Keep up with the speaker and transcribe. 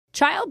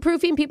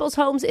Childproofing people's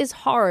homes is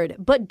hard,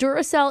 but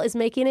Duracell is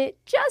making it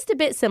just a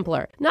bit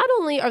simpler. Not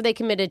only are they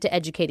committed to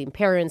educating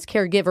parents,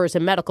 caregivers,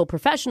 and medical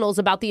professionals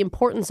about the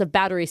importance of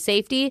battery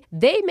safety,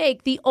 they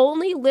make the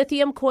only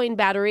lithium coin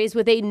batteries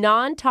with a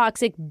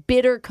non-toxic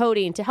bitter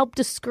coating to help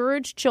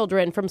discourage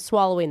children from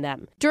swallowing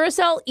them.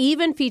 Duracell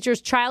even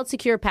features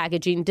child-secure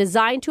packaging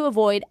designed to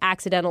avoid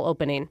accidental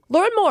opening.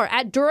 Learn more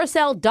at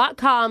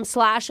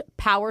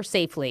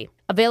Duracell.com/powersafely.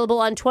 Available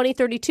on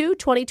 2032,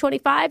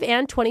 2025,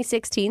 and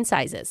 2016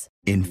 sizes.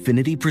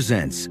 Infiniti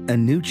presents a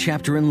new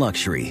chapter in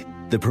luxury.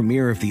 The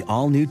premiere of the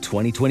all-new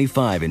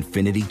 2025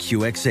 Infiniti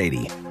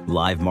QX80.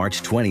 Live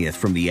March 20th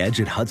from the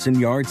Edge at Hudson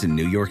Yards in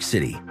New York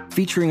City.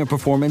 Featuring a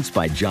performance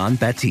by John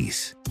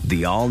Batiste.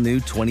 The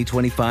all-new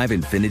 2025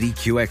 Infiniti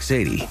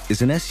QX80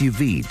 is an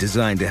SUV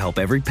designed to help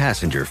every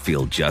passenger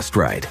feel just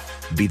right.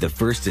 Be the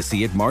first to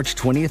see it March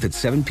 20th at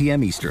 7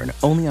 p.m. Eastern,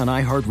 only on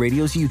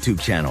iHeartRadio's YouTube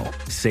channel.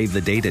 Save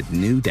the date at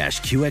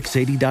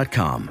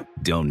new-QX80.com.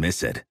 Don't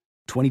miss it.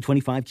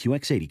 2025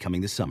 QX80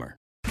 coming this summer.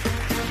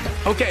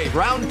 Okay,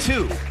 round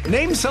two.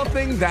 Name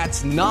something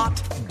that's not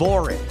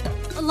boring.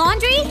 A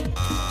laundry?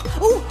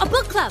 Ooh, a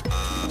book club.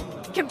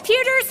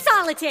 Computer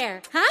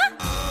solitaire, huh?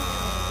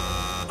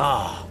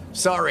 Ah,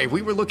 sorry,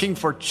 we were looking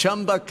for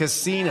Chumba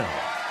Casino.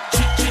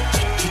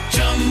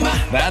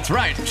 That's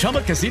right,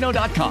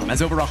 ChumbaCasino.com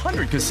has over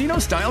 100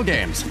 casino-style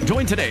games.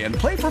 Join today and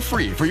play for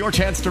free for your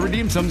chance to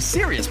redeem some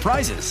serious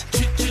prizes.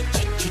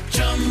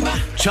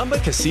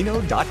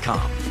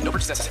 ChumbaCasino.com. No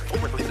purchase necessary.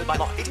 Void where prohibited by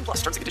law.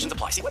 18+ terms and conditions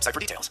apply. See website for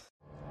details.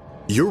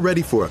 You're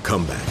ready for a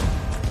comeback.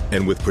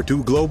 And with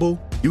Purdue Global,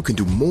 you can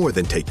do more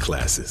than take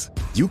classes.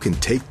 You can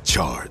take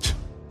charge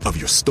of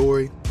your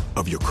story,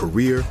 of your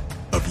career,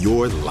 of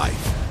your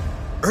life.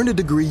 Earn a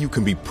degree you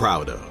can be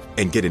proud of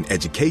and get an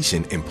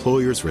education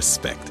employers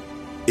respect.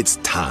 It's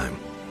time,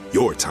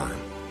 your time,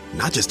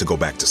 not just to go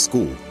back to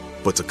school,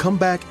 but to come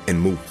back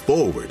and move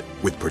forward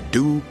with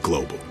Purdue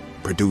Global,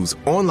 Purdue's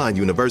online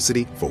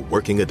university for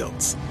working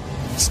adults.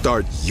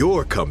 Start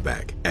your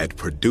comeback at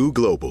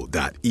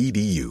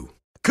purdueglobal.edu.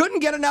 Couldn't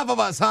get enough of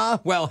us, huh?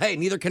 Well, hey,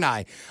 neither can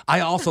I. I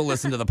also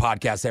listen to the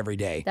podcast every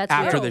day.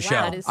 After the show.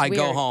 Wow, I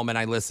go home and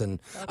I listen.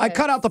 Okay. I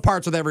cut out the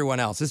parts with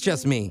everyone else. It's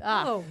just me.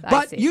 Oh,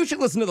 but you should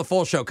listen to the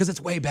full show because it's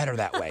way better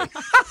that way.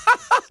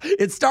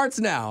 It starts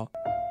now.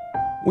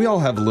 We all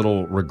have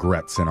little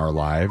regrets in our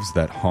lives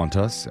that haunt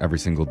us every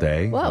single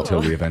day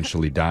until we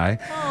eventually die.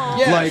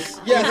 Yes,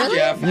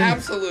 Jeff,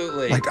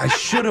 absolutely. Like, I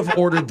should have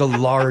ordered the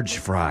large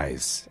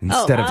fries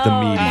instead of the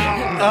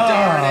medium.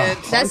 Darn it.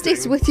 That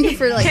stays with you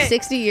for like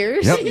 60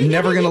 years? Yep,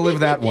 never going to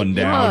live that one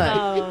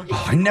down.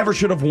 I never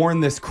should have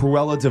worn this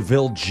Cruella de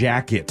Vil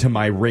jacket to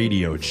my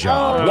radio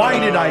job. Why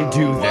did I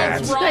do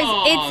that?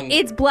 Guys,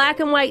 it's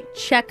black and white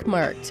check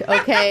marked,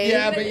 okay?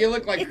 Yeah, but you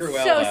look like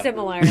Cruella. So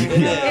similar.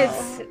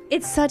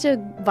 It's such a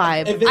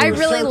vibe. I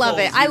really love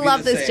it. I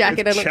love this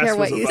jacket. I don't care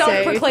what you say.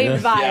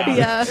 Self-proclaimed vibe.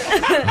 Yeah.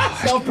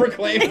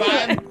 Self-proclaimed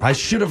vibe. I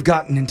should have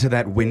gotten into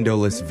that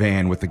windowless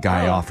van with the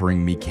guy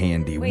offering me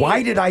candy.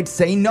 Why did I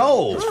say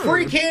no?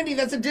 Free candy,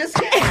 that's a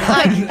discount.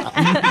 I'm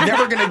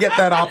never going to get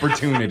that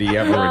opportunity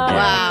ever again.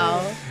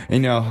 Wow. You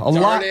know, a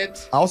lot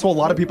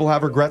of people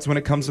have regrets when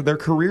it comes to their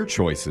career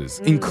choices,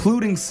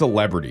 including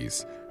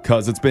celebrities.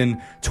 Because it's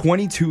been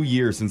 22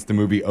 years since the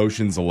movie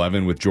Ocean's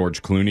 11 with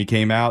George Clooney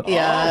came out.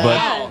 Yeah.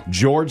 But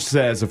George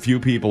says a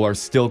few people are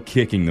still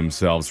kicking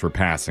themselves for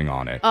passing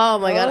on it. Oh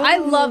my God. I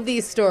love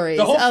these stories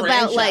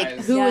about like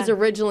who was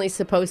originally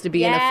supposed to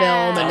be in a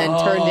film and then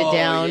turned it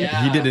down.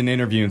 He did an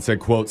interview and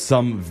said, quote,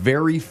 "Some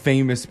very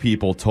famous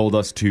people told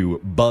us to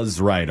buzz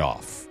right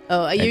off."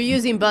 Oh, you're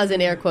using buzz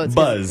in air quotes.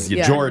 Buzz.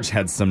 Yeah. George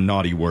had some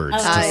naughty words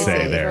to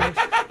say there,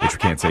 which we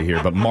can't say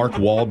here. But Mark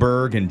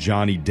Wahlberg and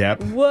Johnny Depp,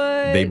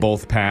 they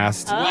both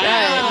passed.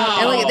 Wow.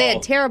 And look, they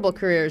had terrible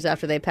careers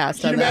after they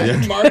passed on that.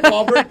 Imagine Mark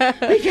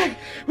Wahlberg?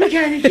 we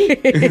gotta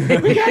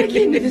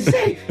get into the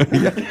safe.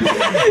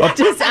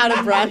 Just out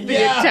of breath the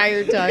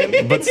entire time.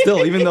 But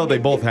still, even though they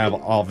both have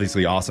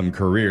obviously awesome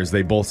careers,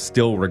 they both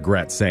still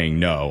regret saying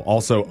no.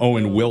 Also,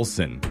 Owen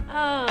Wilson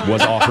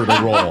was offered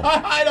a role.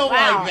 I don't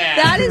like that.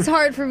 That is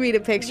hard for me to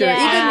picture,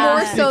 even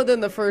more so than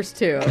the first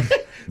two.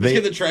 They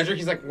get the treasure.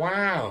 He's like,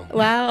 wow.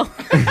 Wow.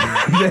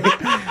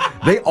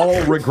 they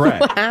all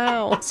regret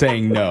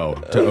saying no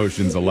to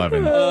Ocean's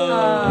 11.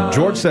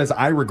 George says,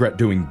 "I regret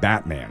doing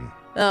Batman."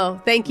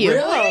 Oh, thank you,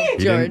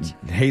 George.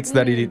 Hates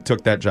that he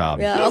took that job.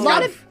 Yeah, a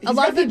lot of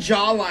the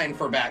jawline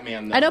for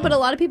Batman, though. I know, but a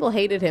lot of people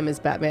hated him as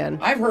Batman.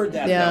 I've heard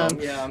that. Yeah.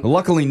 Though. Yeah.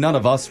 Luckily, none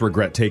of us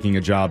regret taking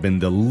a job in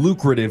the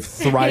lucrative,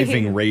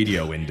 thriving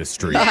radio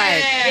industry.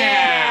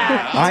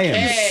 I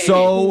am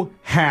so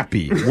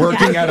happy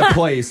working at a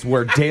place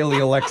where daily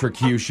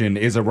electrocution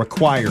is a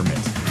requirement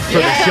for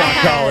the shock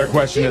collar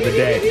question of the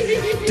day.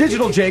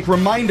 Digital Jake,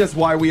 remind us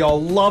why we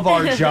all love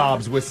our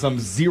jobs with some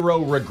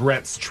zero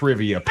regrets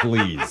trivia,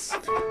 please.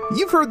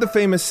 You've heard the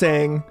famous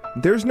saying,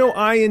 "There's no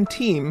I in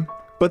team,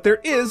 but there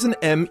is an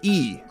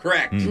M-E."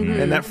 Correct. Mm-hmm.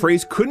 And that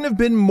phrase couldn't have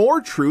been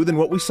more true than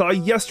what we saw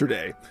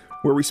yesterday,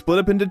 where we split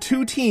up into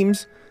two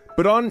teams,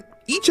 but on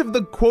each of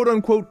the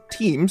quote-unquote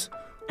teams,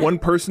 one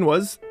person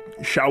was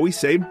shall we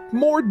say,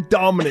 more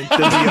dominant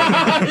than the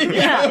other.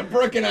 Yeah,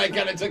 Brooke and I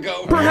kind of took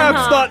over.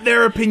 Perhaps thought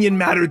their opinion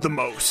mattered the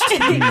most.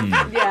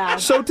 Yeah.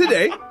 So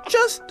today,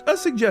 just a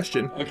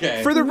suggestion.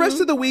 Okay. For the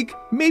rest of the week,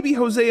 maybe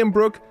Jose and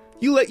Brooke,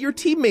 you let your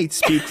teammates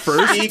speak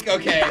first.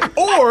 Okay.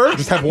 Or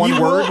Just have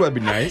one word, that'd be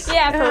nice.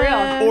 Yeah, for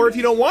real. Or if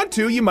you don't want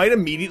to, you might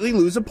immediately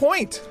lose a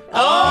point.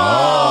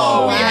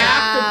 Oh, we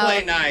have to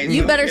play nice.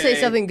 You better say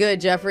Okay. something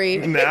good, Jeffrey.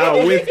 Now,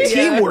 with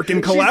teamwork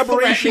and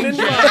collaboration in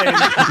mind,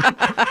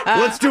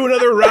 let's do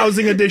another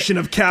rousing edition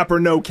of Cap or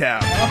No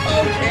Cap.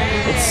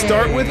 Okay. Let's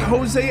start with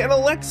Jose and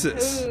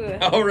Alexis.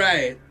 All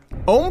right.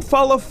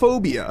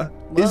 Omphalophobia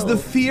is the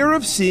fear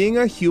of seeing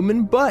a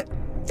human butt.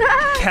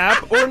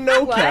 Cap or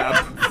no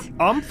cap?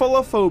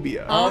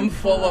 Omphalophobia.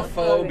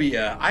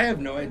 Omphalophobia. I have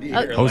no idea.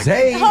 Here,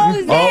 Jose.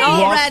 Jose, Oh,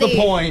 lost the already.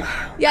 point.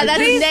 Yeah,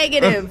 that's a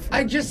negative.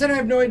 I just said I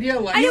have no idea.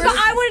 Like, I know, but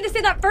I wanted to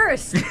say that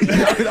first.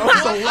 That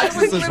was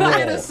Alexis's what am I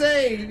gonna role.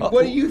 say?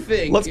 What do you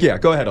think?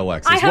 Go ahead,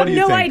 Alexis. I what have do you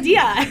no think?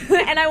 idea,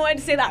 and I wanted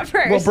to say that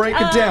first. Well, break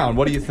it down.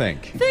 What do you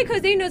think? I feel like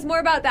Jose knows more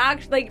about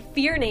the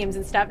fear names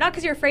and stuff. Not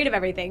because you're afraid of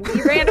everything. But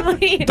you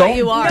randomly.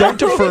 Don't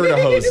defer to A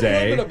little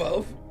Jose. bit of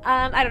both.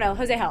 I don't know.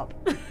 Jose, help.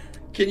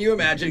 Can you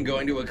imagine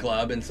going to a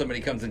club and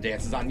somebody comes and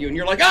dances on you and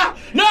you're like,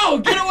 no,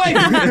 get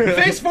away!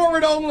 Face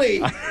forward only!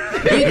 No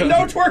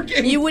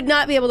twerking! You would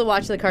not be able to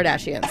watch the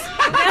Kardashians.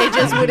 It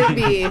just wouldn't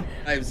be.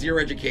 I have zero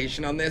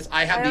education on this.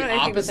 I have I don't the know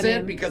anything about the opposite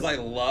name. because I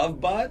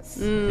love butts.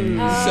 So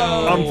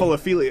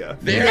Omphilophilia.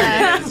 there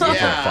it is.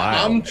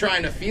 Yeah, I'm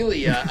trying to feel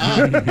ya up.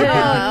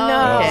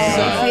 Okay.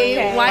 So- See,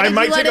 why I did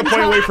might you let take a him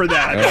point talk? away for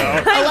that.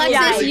 though.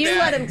 Alexis, Yeah. you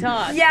let him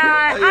talk.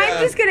 Yeah,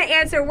 I'm just gonna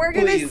answer. We're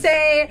gonna Please.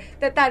 say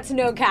that that's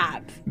no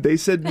cap. They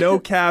said no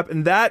cap,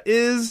 and that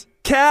is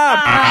cap.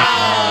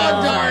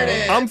 Oh, darn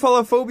it.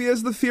 Omphalophobia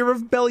is the fear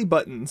of belly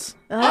buttons.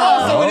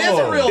 So it is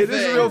a real It thing.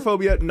 is a real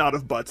phobia, not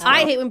of butts.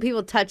 I though. hate when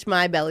people touch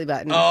my belly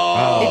button.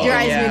 Oh, It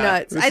drives yeah. me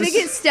nuts. I think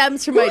it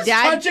stems from my Who's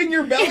dad. touching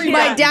your belly My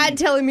button? dad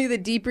telling me the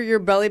deeper your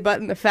belly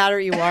button, the fatter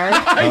you are.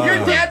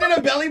 Your dad did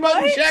a belly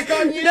button check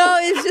on you? No,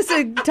 it's just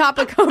a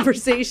topic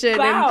conversation,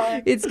 Wow.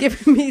 and it's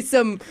given me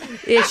some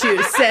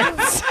issues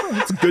since.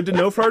 It's good to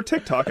know for our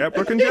TikTok at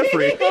Brooke and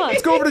Jeffrey.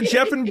 Let's go over to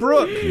Jeff and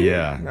Brooke.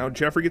 Yeah. Now,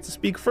 Jeffrey gets to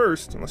speak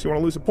first, unless you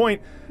want to lose a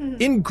point.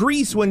 In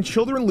Greece, when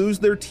children lose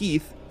their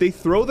teeth, they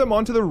throw them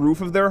onto the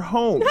roof of their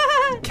home.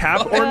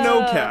 Cap or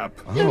no cap?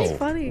 Oh,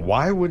 funny.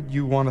 why would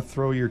you want to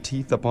throw your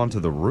teeth up onto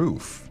the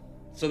roof?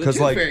 So the 'Cause,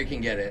 tooth like- fairy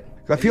can get it.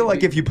 I feel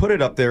like if you put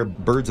it up there,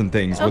 birds and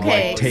things would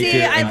Okay, like take see,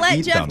 it I and let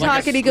eat Jeff them.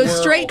 talk, and he goes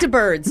squirrel. straight to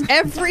birds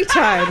every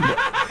time.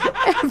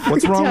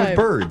 What's wrong with time.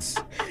 birds?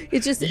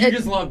 It's just You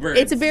just love birds.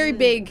 It's a very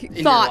big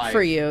your thought life.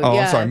 for you. Oh,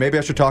 yeah. I'm sorry. Maybe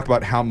I should talk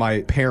about how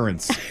my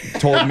parents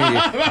told me,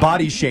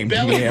 body shamed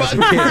Belly me as a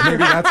button. kid. Maybe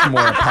that's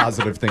more a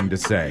positive thing to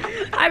say.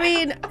 I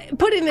mean,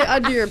 putting it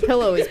under your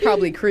pillow is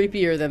probably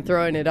creepier than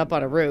throwing it up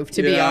on a roof,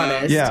 to be Yeah.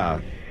 honest. Yeah.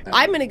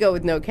 I'm going to go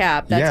with no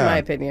cap. That's yeah. my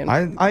opinion.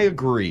 I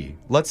agree.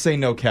 Let's say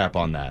no cap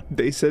on that.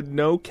 They said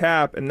no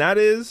cap, and that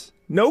is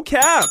no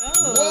cap.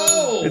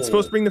 Whoa! It's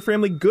supposed to bring the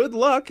family good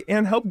luck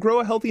and help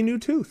grow a healthy new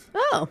tooth.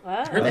 oh.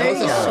 There you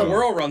go.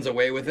 Squirrel runs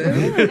away with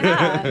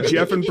it.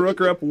 Jeff and Brooke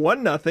are up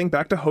 1-0.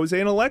 Back to Jose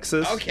and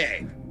Alexis.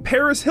 Okay.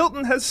 Paris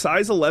Hilton has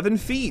size 11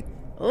 feet.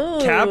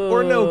 Cap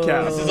or no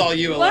cap? This is all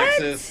you,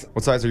 Alexis.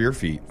 What size are your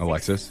feet,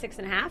 Alexis?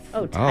 6.5. Oh,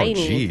 Oh, tiny.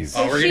 jeez.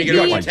 Oh, we're gonna She'd get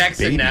all be- you texted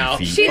baby now.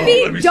 feet. She'd Oh, let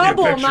be me see a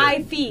double picture.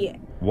 my feet.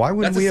 Why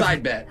would That's we a have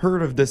side bet.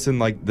 heard of this in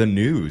like the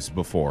news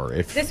before?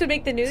 If This would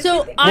make the news.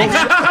 So I,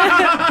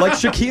 like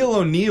Shaquille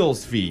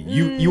O'Neal's feet,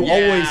 you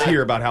always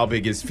hear about how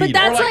big his but feet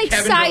that's are. Or like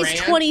like Kevin size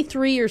Durant.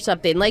 23 or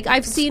something. Like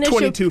I've seen a shoe.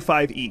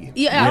 22.5E.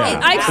 Yeah,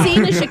 I've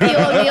seen a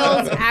Shaquille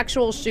O'Neal's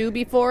actual shoe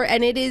before,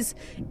 and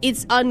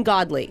it's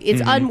ungodly.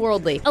 It's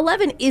unworldly.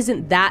 11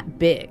 isn't that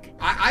big.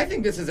 I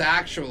think this is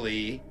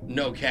actually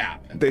no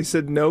cap. They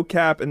said no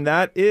cap, and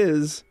that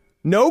is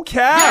no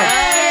cap.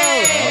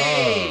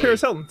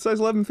 Paris Hilton, size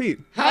 11 feet.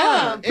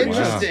 Huh,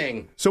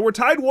 interesting. So we're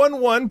tied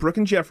 1-1. Brooke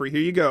and Jeffrey,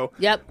 here you go.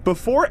 Yep.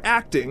 Before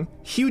acting,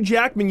 Hugh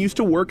Jackman used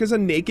to work as a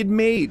naked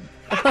maid.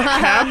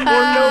 Cap or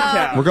no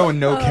cap? We're going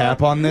no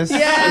cap on this.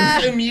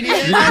 Yeah,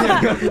 Immediate.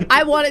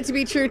 I want it to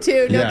be true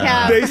too. No Yeah.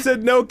 cap. They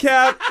said no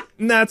cap,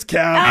 and that's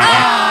cap.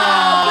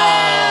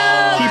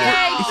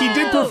 He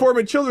did perform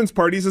at children's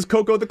parties as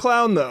Coco the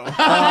Clown, though.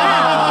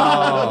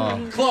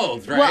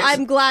 Clothes, right? Well,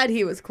 I'm glad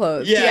he was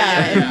close.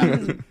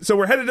 Yeah. So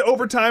we're headed to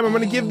overtime. I'm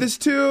going to give this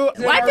to.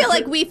 Well, I feel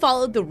like we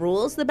followed the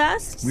rules the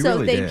best. We So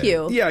really thank did.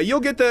 you. Yeah, you'll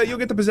get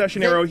the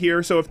possession arrow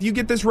here. So if you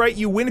get this right,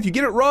 you win. If you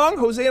get it wrong,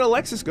 Jose and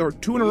Alexis go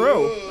 2 in a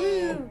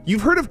row.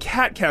 You've heard of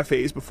cat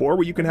cafes before,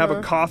 where you can have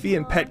a coffee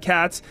and pet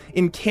cats.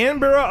 In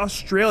Canberra,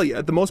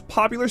 Australia, the most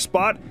popular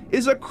spot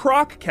is a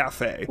croc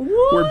cafe,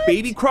 where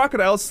baby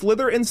crocodiles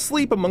slither and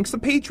sleep amongst the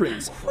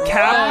patrons.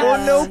 Cap or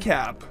no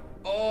cap?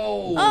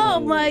 Oh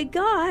my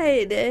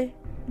god.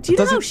 Do you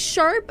know how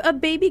sharp a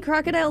baby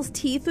crocodile's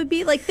teeth would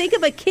be? Like, think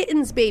of a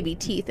kitten's baby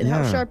teeth and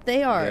how Yeah. sharp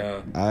they are.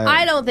 Yeah.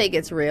 I don't think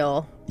it's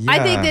real. I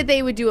think Yeah. that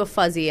they would do a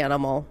fuzzy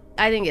animal.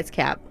 I think it's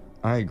cap.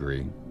 I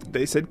agree.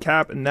 They said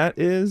cap, and that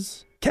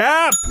is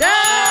cap.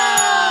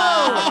 No!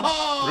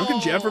 Brooke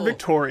and Jeff are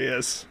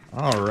victorious.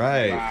 All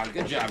right. Wow,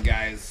 good job,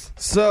 guys.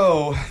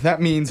 So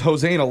that means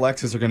Jose and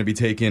Alexis are going to be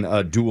taking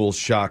a dual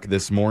shock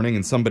this morning,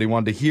 and somebody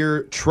wanted to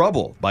hear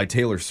Trouble by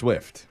Taylor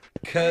Swift.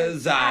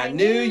 'Cause I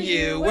knew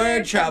you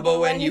were trouble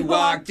when you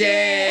walked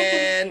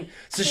in.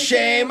 So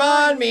shame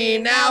on me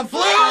now, flew.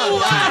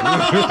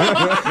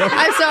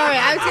 I'm sorry.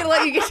 I was going to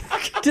let you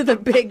get to the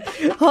big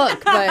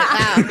hook, but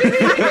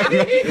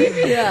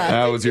yeah.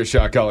 That was your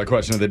shot collar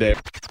question of the day.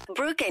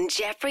 Brooke and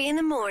Jeffrey in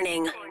the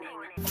morning.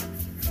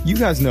 You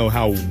guys know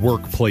how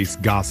workplace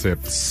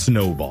gossip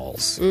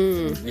snowballs.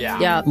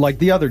 Yeah. Like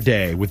the other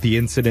day with the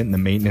incident in the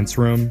maintenance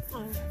room.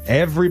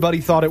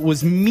 Everybody thought it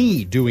was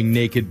me doing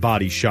naked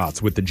body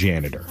shots with the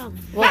janitor.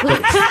 Well,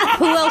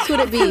 who else would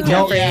it be,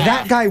 No, Jeffrey?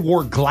 that guy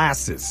wore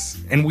glasses.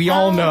 And we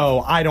all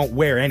know I don't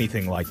wear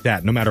anything like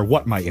that, no matter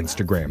what my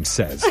Instagram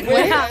says.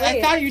 Wait,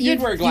 I thought you did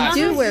wear glasses.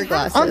 You do wear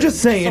glasses. I'm just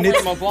saying, Some it's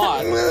random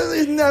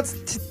applause.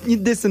 that's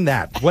this and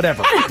that,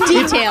 whatever.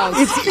 Details.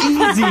 It's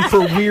easy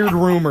for weird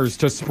rumors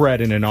to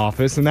spread in an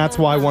office, and that's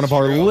why one of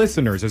our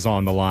listeners is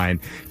on the line,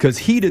 because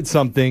he did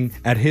something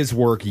at his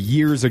work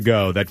years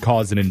ago that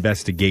caused an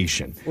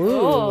investigation.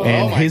 Ooh.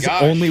 And Oh my his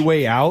gosh. only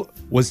way out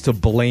was to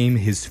blame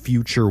his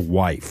future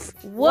wife.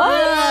 What?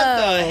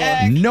 the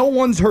heck? No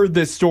one's heard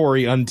this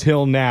story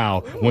until now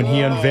when he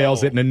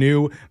unveils it in a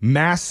new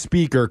mass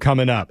speaker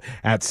coming up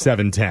at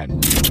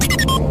 7:10.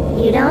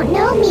 You don't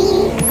know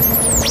me.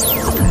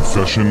 A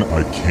confession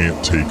I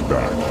can't take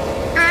back.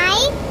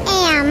 I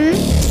am.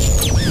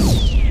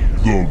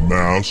 The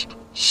Masked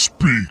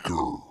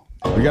Speaker.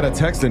 We got a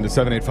text into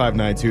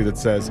 78592 that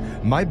says,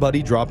 my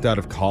buddy dropped out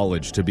of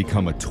college to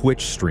become a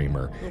Twitch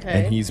streamer,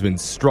 and he's been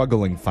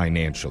struggling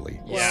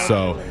financially. Yeah.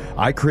 So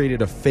I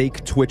created a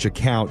fake Twitch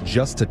account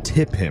just to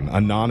tip him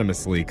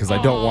anonymously because I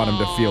don't want him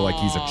to feel like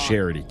he's a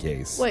charity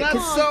case. Wait, 'cause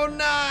That's so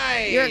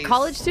nice. you're a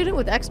college student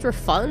with extra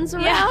funds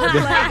around?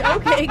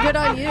 Like, okay, good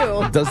on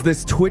you. Does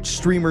this Twitch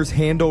streamer's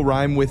handle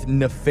rhyme with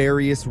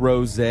Nefarious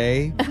Rose?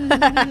 Because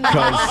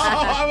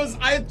I was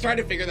trying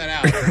to figure that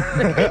out.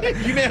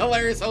 You made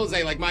hilarious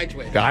Jose like my Twitch.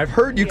 I've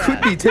heard you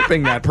could be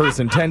tipping that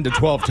person 10 to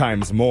 12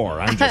 times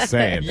more. I'm just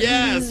saying.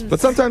 Yes. But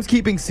sometimes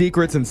keeping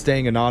secrets and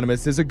staying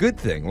anonymous is a good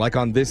thing, like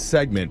on this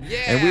segment. Yeah.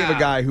 And we have a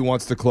guy who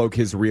wants to cloak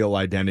his real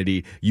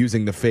identity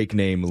using the fake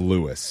name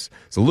Lewis.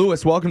 So,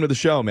 Lewis, welcome to the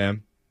show,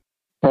 man.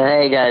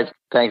 Hey guys,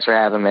 thanks for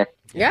having me.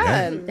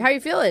 Yeah. How are you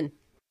feeling?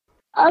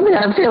 I mean,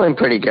 I'm feeling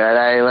pretty good.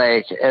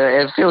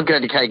 It feels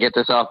good to kind of get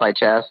this off my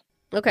chest.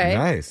 Okay.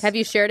 Nice. Have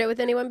you shared it with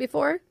anyone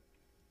before?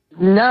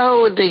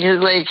 No,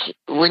 because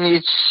when you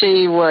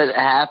see what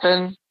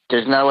happened,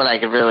 there's no one I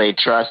could really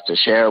trust to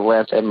share it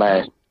with in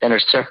my inner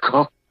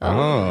circle.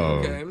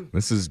 Oh, okay.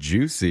 This is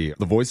juicy.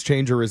 The voice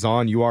changer is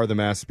on. You are the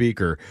mass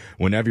speaker.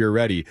 Whenever you're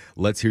ready,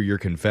 let's hear your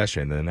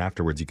confession. And then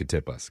afterwards, you could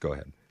tip us. Go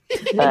ahead.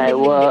 All right,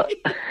 well,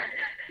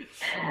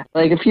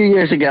 a few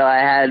years ago, I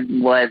had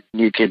what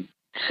you could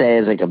say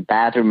is a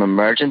bathroom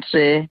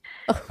emergency.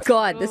 Oh,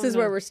 God, this is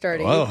where we're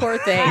starting. Whoa. You poor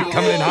thing.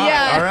 Coming in hot.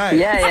 Yeah. All right.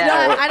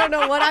 Yeah. I don't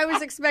know what I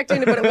was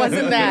expecting, but it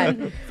wasn't that.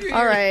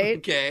 All right.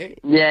 Okay.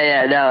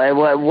 Yeah,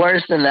 no.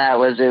 Worse than that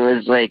was it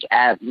was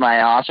at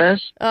my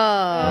office. Oh,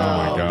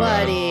 my God.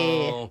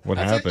 buddy. What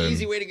That's happened? an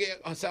easy way to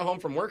get us out home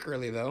from work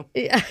early, though.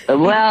 Yeah.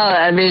 Well,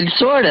 I mean,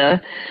 sort of.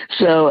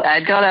 So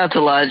I'd gone out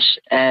to lunch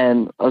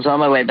and I was on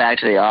my way back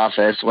to the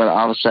office when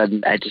all of a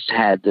sudden I just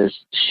had this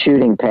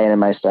shooting pain in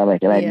my stomach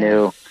and I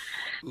knew.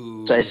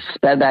 Ooh. So I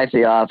sped back to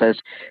the office,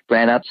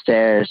 ran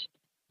upstairs,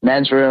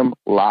 men's room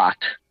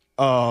locked.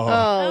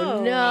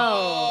 Oh, no.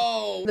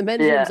 Oh. The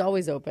men's room's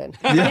always open.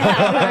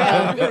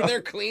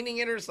 They're cleaning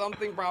it or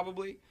something,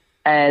 probably.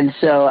 And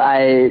so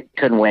I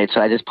couldn't wait.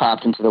 So I just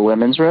popped into the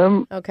women's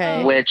room,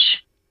 Okay. which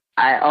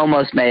I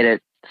almost made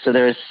it. So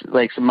there was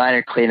some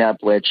minor cleanup,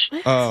 which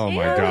Oh, my Oh,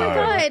 my God.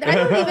 God. I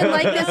don't even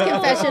like this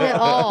confession at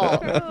all.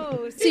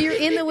 Gross. So you're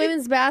in the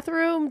women's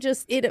bathroom,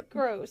 just in a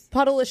Gross.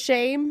 puddle of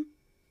shame?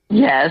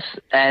 yes,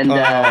 and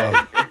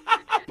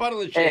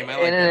Puddle of shame. I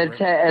like in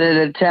that. an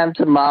attempt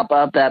to mop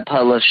up that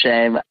puddle of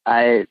shame,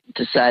 I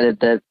decided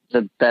that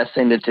the best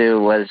thing to do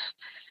was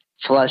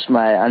flush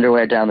my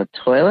underwear down the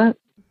toilet.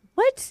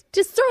 What?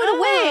 Just throw it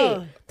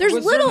away. There's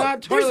Was little. there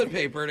not toilet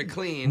paper to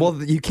clean?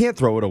 Well, you can't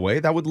throw it away.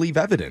 That would leave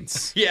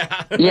evidence.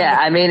 yeah. Yeah,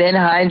 I mean, in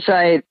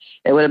hindsight,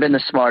 it would have been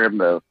the smarter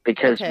move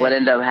because Okay. what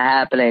ended up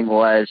happening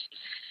was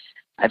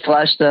I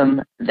flushed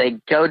them. They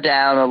go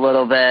down a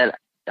little bit.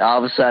 All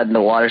of a sudden,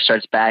 the water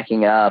starts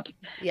backing up.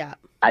 Yeah.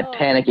 I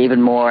panic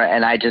even more,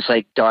 and I just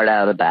got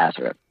out of the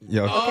bathroom.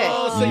 Yeah.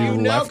 Oh, so You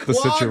you now left the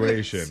clogged-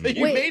 situation. So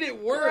you Wait. made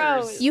it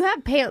worse. You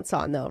have pants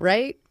on, though,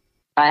 right?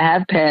 I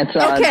have pants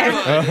on. Okay.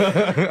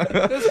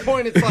 At this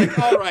point, it's like,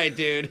 all right,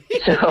 dude.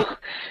 So,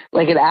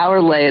 an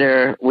hour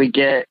later, we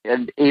get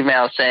an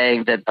email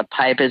saying that the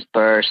pipe is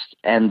burst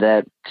and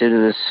that due to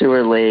the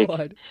sewer leak,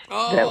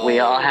 that we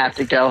all have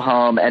to go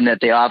home and that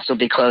the office will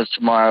be closed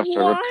tomorrow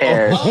for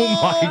repairs.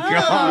 Oh, my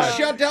God.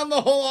 Shut down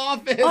the whole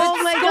office.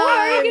 Oh, my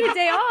God. Get a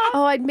day off.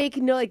 Oh, I'd make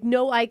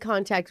no eye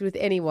contact with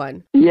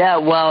anyone. Yeah,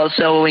 well,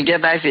 so when we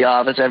get back to the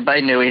office,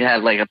 everybody knew we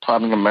had a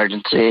plumbing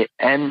emergency,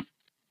 and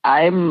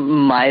I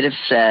might have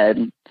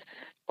said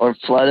or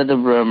floated the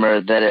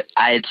rumor that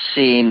I had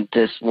seen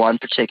this one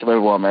particular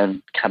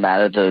woman come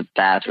out of the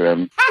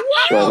bathroom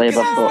shortly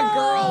before.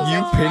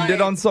 You pinned it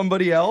on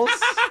somebody else?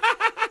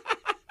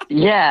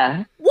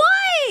 Yeah.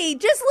 Why?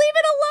 Just leave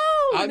it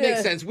alone. That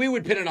makes sense. We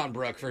would pin it on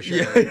Brooke for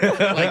sure. Like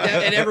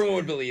that, and everyone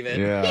would believe it.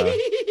 Yeah.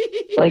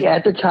 Like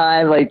at the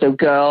time, like the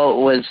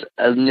girl was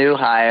a new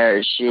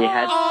hire. She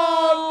had.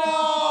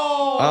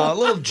 A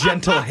little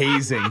gentle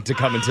hazing to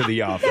come into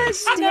the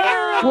office. That's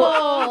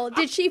terrible.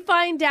 Did she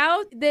find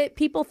out that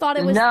people thought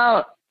it was...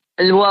 No.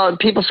 Well,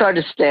 people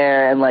started to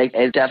stare, and like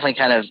it definitely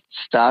kind of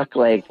stuck.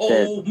 Like,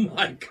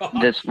 my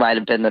God, this might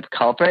have been the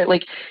culprit.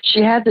 Like,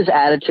 she had this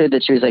attitude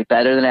that she was like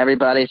better than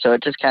everybody, so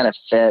it just kind of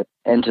fit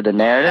into the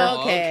narrative.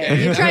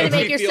 Okay. You're trying to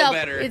make yourself...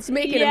 It's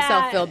making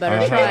himself feel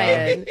better.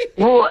 Trying.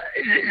 Well,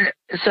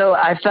 so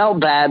I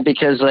felt bad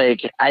because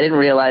like I didn't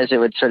realize it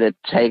would sort of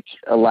take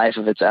a life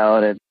of its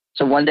own, and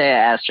so one day I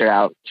asked her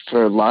out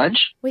for lunch.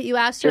 Wait, you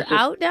asked her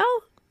out now?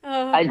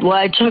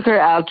 I took her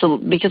out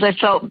because I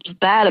felt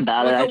bad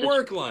about it. Like a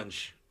work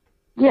lunch.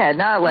 Yeah,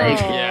 not like...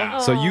 Yeah.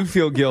 So you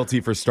feel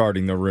guilty for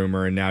starting the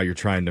rumor, and now you're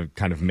trying to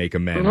kind of make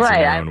amends in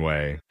your own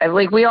way.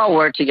 Like, we all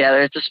work together.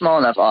 It's a small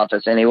enough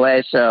office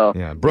anyway, so...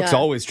 Yeah, Brooke's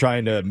always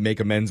trying to make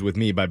amends with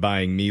me by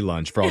buying me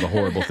lunch for all the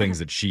horrible things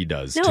that she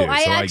does, no, too.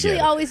 I actually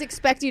always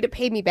expect you to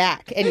pay me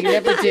back, and you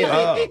never do.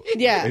 Oh.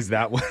 Yeah. Is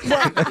that what...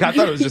 I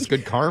thought it was just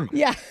good karma.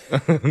 Yeah.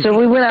 So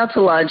we went out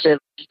to lunch, and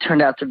she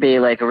turned out to be,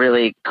 like, a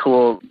really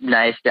cool,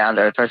 nice,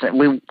 down-to-earth person.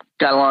 We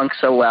got along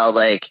so well,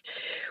 like,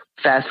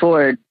 fast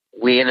forward...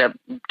 We ended up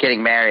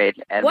getting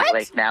married, and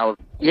like now,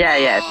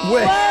 yeah.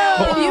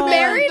 Whoa, you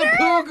married her? The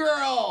poo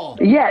girl.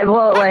 Yeah,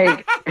 well,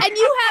 like, and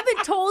you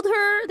haven't told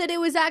her that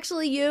it was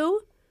actually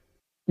you?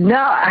 No,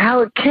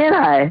 how can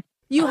I?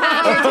 You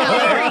have to tell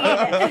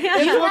her.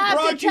 That's what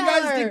brought you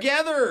guys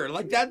together.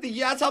 Like that.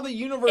 That's how the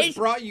universe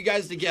brought you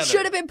guys together.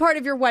 Should have been part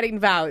of your wedding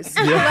vows.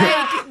 Like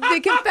the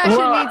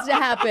confession needs to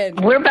happen.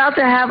 We're about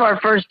to have our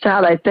first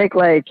child. I think,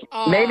 like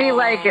maybe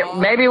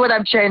when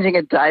I'm changing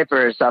a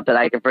diaper or something,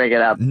 I can bring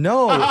it up.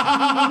 No,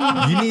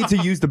 you need to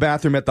use the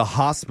bathroom at the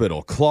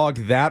hospital. Clog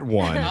that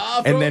one,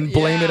 and then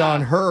blame it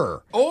on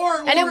her.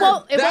 Or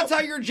that's how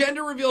your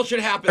gender reveal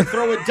should happen.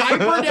 Throw a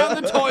diaper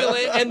down the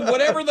toilet, and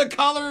whatever the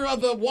color of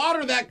the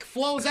water that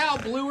flows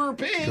out, blue or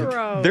pink.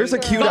 There's a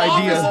cute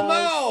idea.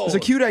 There's a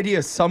cute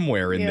idea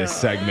somewhere in this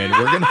segment.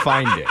 We're gonna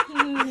find it.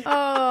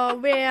 Oh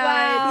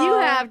man, you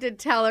have to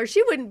tell her.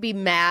 She wouldn't be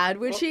mad,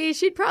 would she?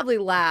 She'd probably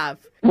laugh.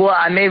 Well,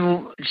 I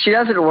mean, she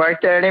doesn't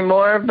work there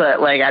anymore,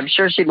 but like I'm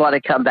sure she'd want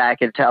to come back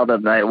and tell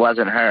them that it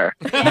wasn't her.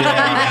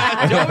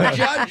 Don't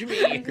judge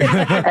me.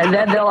 And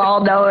then they'll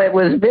all know it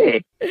was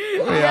me.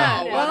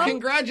 Yeah. Well,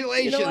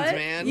 congratulations,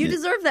 man. You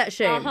deserve that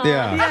shame.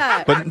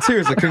 Yeah. But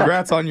seriously,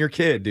 congrats on your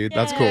kid, dude.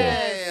 That's cool.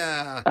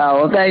 Yeah.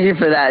 Oh, well, thank you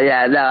for that.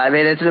 Yeah, no, I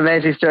mean, it's an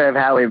amazing story of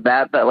how we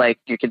met, but like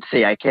you can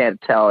see, I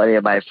can't tell any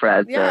of my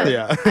friends.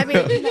 Yeah. I mean,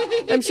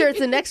 I'm sure it's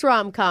the next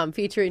rom-com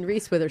featuring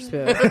Reese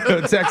Witherspoon.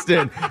 Text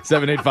in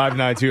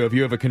 78592 if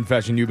you have a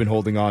confession you've been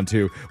holding on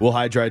to. We'll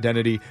hide your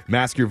identity,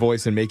 mask your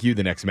voice, and make you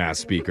the next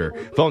masked speaker.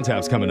 Phone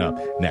tap's coming up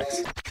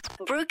next.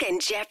 Brooke and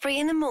Jeffrey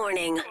in the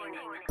morning.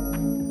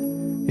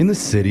 In the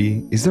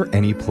city, is there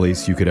any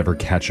place you could ever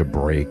catch a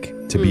break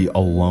to be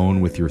alone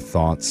with your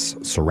thoughts,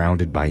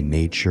 surrounded by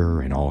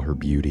nature and all her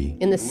beauty?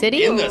 In the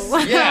city? A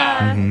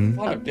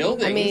lot of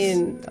buildings. I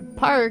mean, a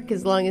park,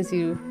 as long as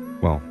you...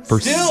 Well, for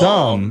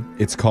some,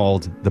 it's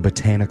called the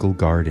Botanical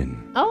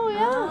Garden. Oh,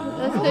 yeah.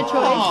 That's a good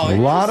choice.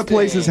 A lot of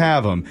places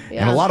have them,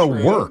 and a lot of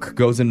true. work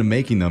goes into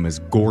making them as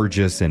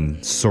gorgeous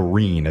and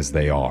serene as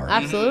they are.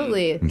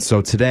 Absolutely. And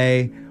so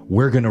today,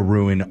 we're going to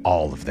ruin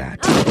all of that.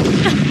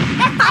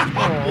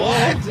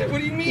 What? What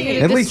do you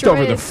mean? At least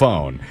over the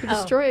phone.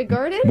 Destroy a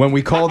garden? When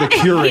we call the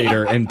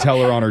curator and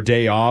tell her on her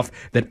day off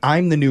that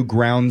I'm the new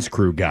grounds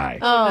crew guy.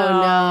 Oh,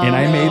 no. And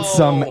I made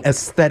some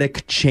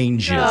aesthetic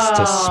changes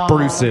to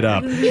spruce it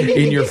up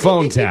in your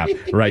phone tap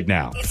right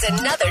now. It's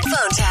another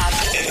phone tap.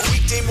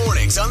 Weekday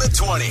mornings on the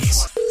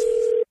 20s.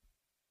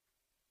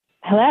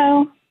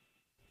 Hello?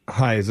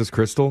 Hi, is this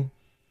Crystal?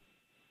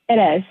 It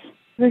is.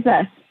 Who's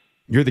this?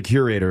 You're the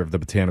curator of the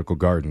Botanical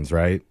Gardens,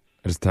 right?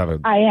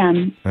 I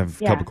am. I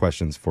have a couple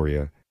questions for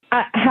you.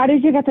 How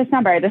did you get this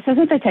number? This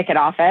isn't the ticket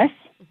office.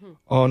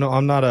 Oh, no,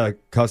 I'm not a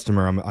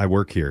customer. I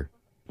work here.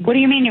 What do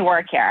you mean you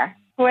work here?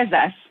 Who is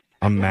this?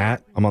 I'm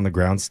Matt. I'm on the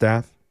ground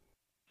staff.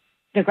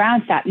 The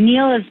ground staff.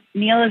 Neil is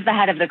the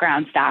head of the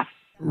ground staff.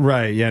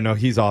 Right. Yeah, no,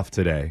 he's off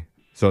today.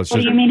 So it's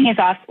What do you mean he's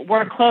off?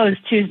 We're closed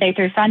Tuesday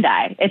through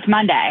Sunday. It's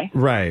Monday.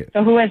 Right.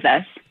 So who is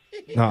this?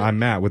 No, I'm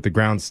Matt with the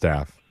ground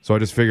staff. So I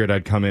just figured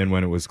I'd come in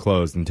when it was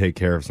closed and take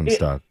care of some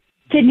stuff.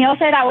 Did Neil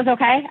say that was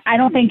okay? I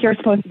don't think you're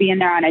supposed to be in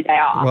there on a day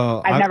off.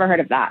 Well, I've never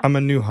heard of that. I'm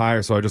a new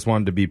hire, so I just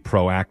wanted to be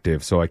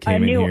proactive, so I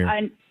came in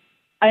here.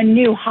 A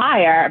new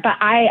hire, but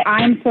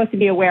I'm supposed to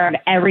be aware of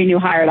every new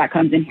hire that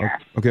comes in here.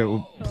 Okay,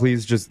 well,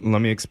 please just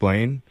let me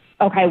explain.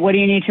 Okay, what do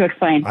you need to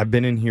explain? I've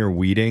been in here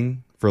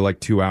weeding for like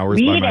 2 hours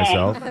Weeding. by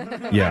myself.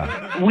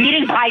 Yeah.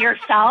 Weeding by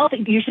yourself?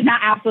 You should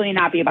absolutely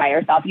not be by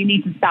yourself. You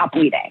need to stop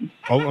weeding.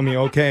 Oh, I mean,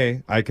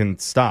 okay, I can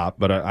stop,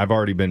 but I've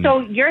already been. So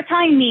you're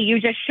telling me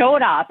you just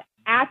showed up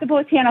at the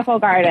botanical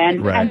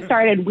garden Right. and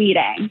started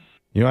weeding?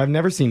 You know, I've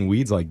never seen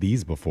weeds like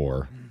these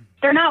before.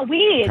 They're not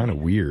weeds. Kind of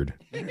weird.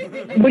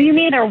 What do you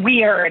mean they're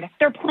weird?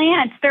 They're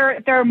plants. They're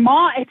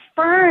it's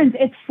ferns.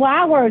 It's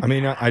flowers. I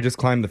mean, I just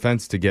climbed the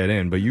fence to get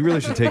in, but you really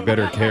should take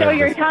better care So of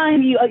you're this. telling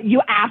me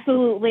you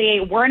absolutely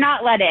were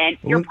not let in.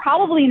 You're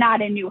probably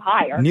not a new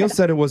hire. Neil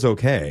said it was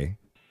okay.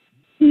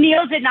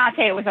 Neil did not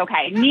say it was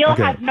okay. Neil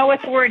Okay. has no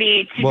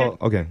authority to Well,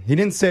 okay. He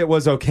didn't say it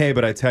was okay,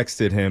 but I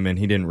texted him and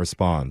he didn't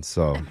respond,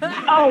 so.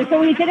 Oh,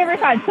 so he didn't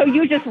respond. So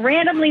you just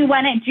randomly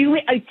went in. Do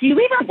you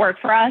even work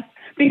for us?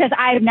 Because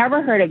I've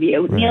never heard of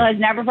you. Right. Neil has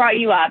never brought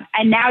you up.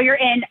 And now you're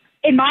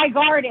in my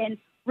garden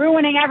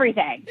ruining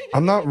everything.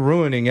 I'm not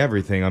ruining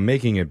everything. I'm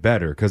making it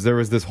better because there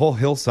was this whole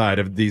hillside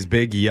of these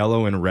big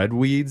yellow and red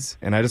weeds,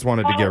 and I just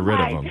wanted to get rid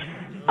of them.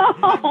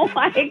 Oh,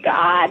 my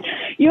God.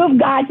 You've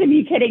got to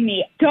be kidding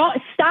me. Don't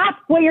stop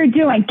what you're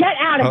doing. Get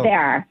out of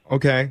there.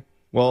 Okay.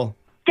 Well,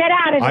 Get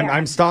out of there.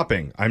 I'm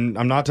stopping. I'm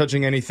not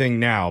touching anything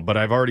now, but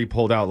I've already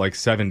pulled out like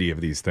 70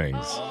 of these things.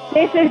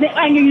 This is,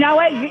 and you know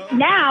what?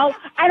 Now,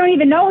 I don't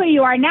even know who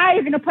you are. Now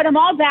you're going to put them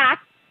all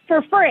back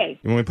for free.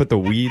 You want me to put the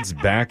weeds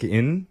back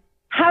in?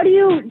 How do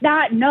you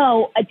not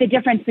know the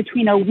difference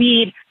between a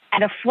weed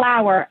and a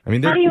flower? I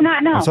mean, how do you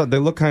not know? they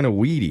look kind of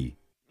weedy.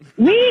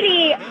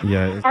 Weedy?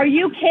 Yeah. Are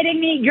you kidding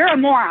me? You're a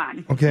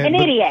moron. Okay. An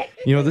but, idiot.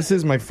 You know, this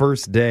is my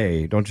first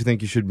day. Don't you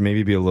think you should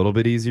maybe be a little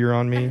bit easier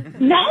on me?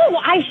 No,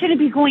 I shouldn't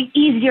be going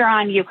easier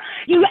on you.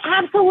 You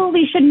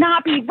absolutely should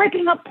not be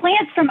ripping up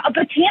plants from a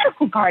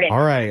botanical garden.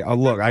 All right.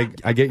 Look, I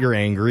get you're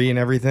angry and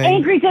everything.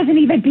 Angry doesn't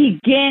even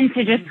begin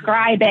to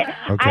describe it.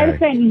 Okay. I've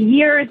spent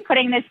years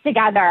putting this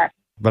together.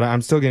 But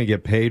I'm still going to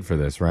get paid for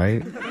this,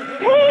 right?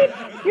 Paid?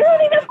 You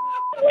don't even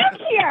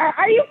work here.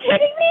 Are you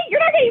kidding me? You're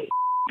not getting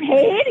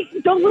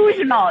paid?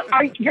 Delusional.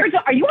 Are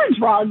you on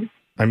drugs?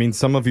 I mean,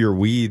 some of your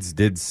weeds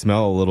did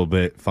smell a little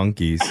bit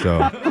funky, so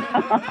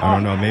I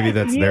don't know. Maybe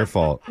that's their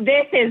fault.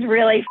 This is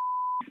really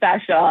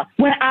special.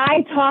 When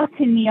I talk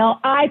to Neil,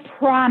 I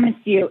promise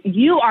you,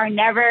 you are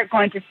never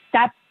going to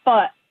step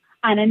foot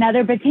on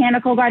another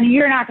botanical garden.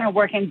 You're not going to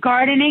work in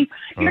gardening.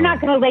 You're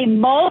not going to lay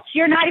mulch.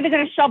 You're not even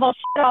going to shovel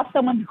shit off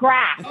someone's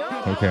grass.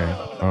 Okay.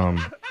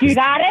 You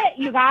got it?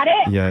 You got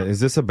it? Yeah. Is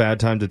this a bad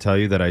time to tell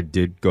you that I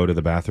did go to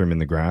the bathroom in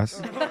the grass?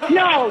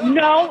 No. I'm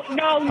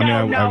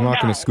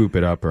not going to scoop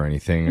it up or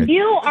anything.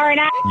 You are an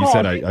asshole. You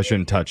said I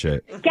shouldn't touch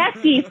it.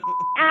 Get the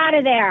out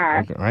of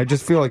there. I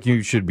just feel like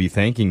you should be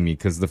thanking me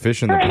because the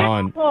fish in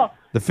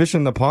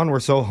the pond were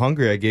so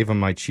hungry. I gave them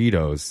my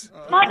Cheetos.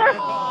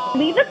 Mother,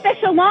 leave the fish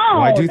alone.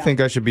 Well, I do think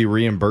I should be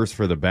reambused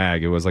for the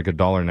bag. It was like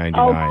 $1.99.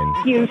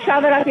 Oh, you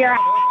shove it up your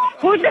ass.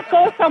 Who just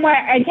goes somewhere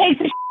and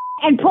takes a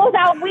and pulls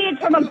out weeds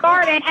from a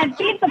garden and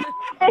feeds the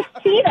fish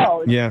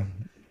Cheetos? Yeah.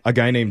 A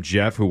guy named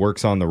Jeff who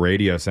works on the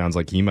radio sounds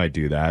like he might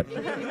do that.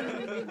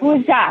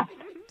 Who's Jeff?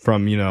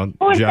 From,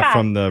 Who's Jeff that?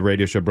 from the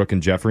radio show Brooke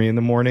and Jeffrey in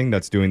the morning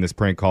that's doing this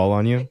prank call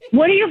on you.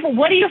 What do you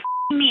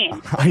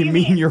mean? I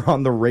mean, you're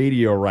on the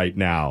radio right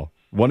now.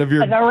 One of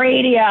your... The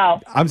radio.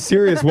 I'm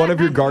serious. One of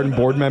your garden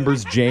board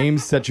members,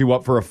 James, set you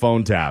up for a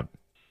phone tap.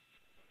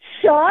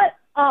 Shut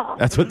up.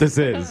 That's what this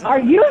is. Are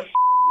you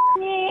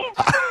me?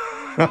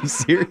 I'm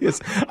serious.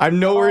 I'm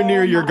nowhere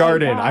near your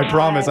garden. I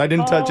promise. I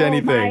didn't touch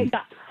anything.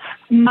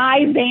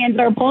 My veins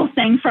are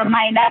pulsing from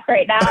my neck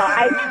right now.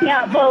 I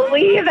can't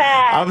believe it.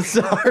 I'm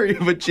sorry,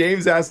 but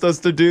James asked us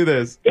to do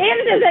this.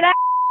 James is an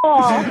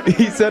asshole.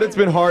 He said it's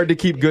been hard to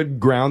keep good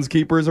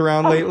groundskeepers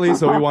around lately,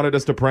 so he wanted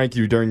us to prank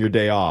you during your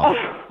day off.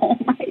 Oh,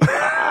 my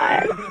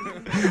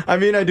God. I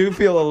mean, I do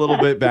feel a little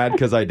bit bad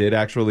because I did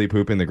actually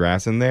poop in the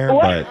grass in there,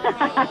 but...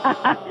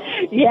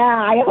 Yeah,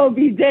 I hope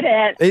you did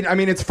it.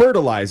 It's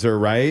fertilizer,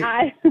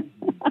 right?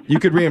 You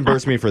could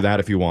reimburse me for that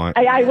if you want.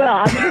 I will.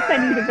 I'm going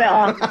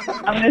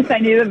to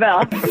send you the bill.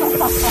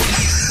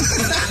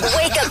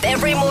 Wake up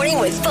every morning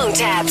with phone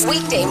taps.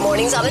 Weekday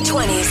mornings on the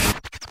 20s.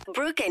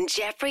 Brooke and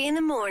Jeffrey in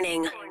the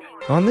morning.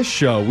 On this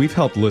show, we've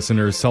helped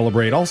listeners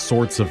celebrate all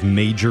sorts of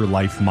major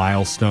life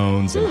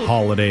milestones and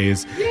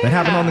holidays that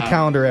happen on the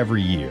calendar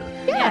every year.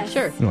 Yeah,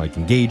 sure. Like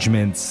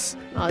engagements,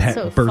 pet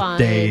so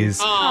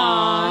birthdays,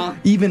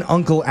 even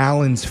Uncle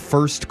Alan's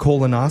first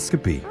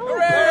colonoscopy.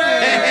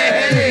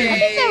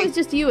 That was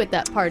just you at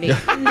that party.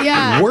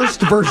 Yeah.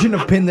 Worst version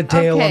of Pin the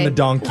Tail on the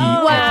donkey.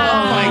 Wow. Oh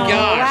my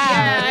gosh.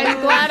 Yeah,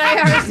 I'm glad I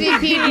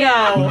RSVP'd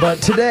you.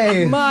 But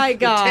today, My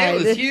God.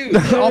 Tail is huge.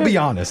 I'll be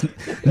honest,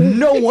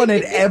 no one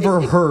had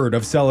ever heard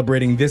of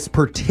celebrating this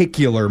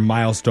particular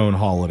milestone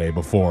holiday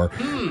before.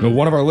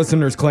 One of our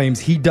listeners claims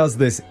he does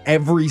this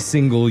every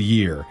single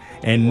year.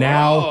 And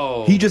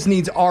now he just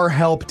needs our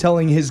help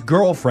telling his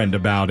girlfriend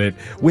about it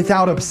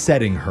without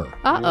upsetting her.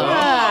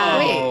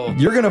 Wait.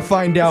 You're going to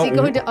find out. Is he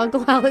going to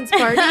Uncle Alan's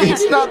party?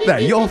 It's not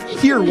that. You'll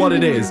hear what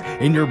it is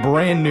in your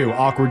brand new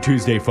Awkward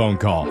Tuesday phone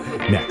call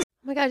next.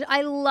 my gosh,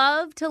 I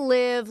love to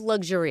live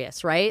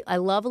luxurious, right? I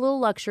love a little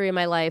luxury in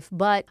my life,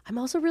 but I'm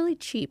also really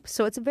cheap.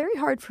 So it's very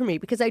hard for me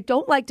because I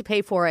don't like to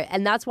pay for it.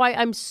 And that's why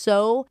I'm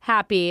so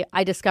happy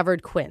I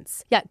discovered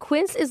Quince. Yeah,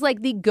 Quince is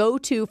like the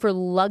go-to for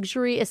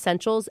luxury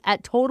essentials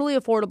at totally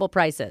affordable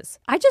prices.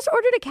 I just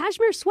ordered a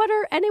cashmere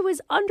sweater and it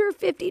was under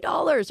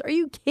 $50. Are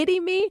you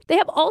kidding me? They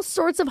have all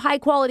sorts of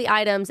high-quality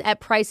items at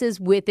prices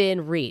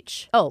within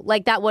reach. Oh,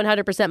 like that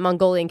 100%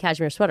 Mongolian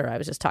cashmere sweater I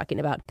was just talking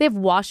about. They have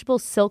washable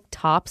silk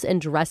tops and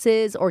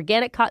dresses,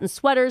 organic cotton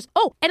sweaters.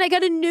 Oh, and I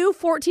got a new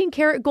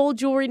 14-karat gold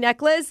jewelry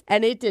necklace,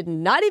 and it did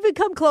not even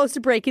come close to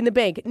breaking the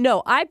bank.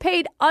 No, I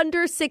paid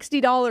under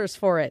 $60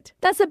 for it.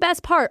 That's the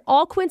best part.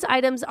 All Quince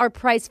items are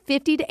priced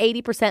 50 to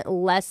 80%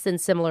 less than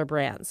similar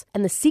brands.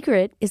 And the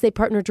secret is they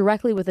partner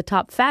directly with the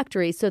top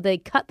factory, so they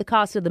cut the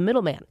cost of the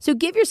middleman. So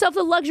give yourself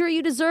the luxury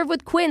you deserve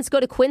with Quince. Go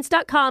to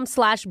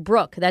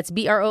quince.com/Brooke. That's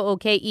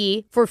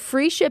BROOKE for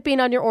free shipping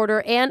on your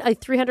order and a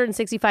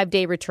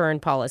 365-day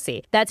return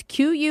policy. That's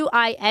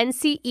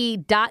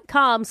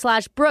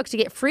QUINCE.com/Brooke to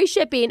get free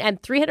shipping and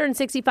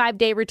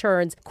 365-day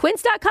returns.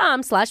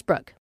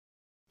 Quince.com/Brooke.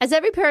 As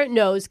every parent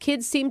knows,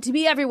 kids seem to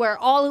be everywhere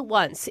all at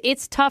once.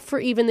 It's tough for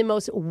even the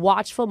most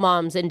watchful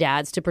moms and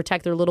dads to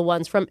protect their little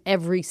ones from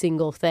every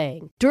single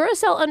thing.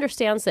 Duracell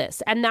understands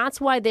this, and that's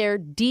why they're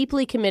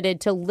deeply committed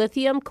to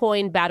lithium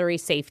coin battery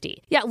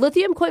safety. Yeah,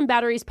 lithium coin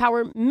batteries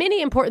power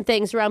many important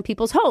things around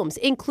people's homes,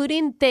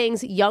 including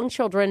things young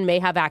children may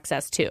have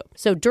access to.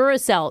 So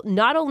Duracell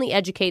not only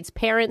educates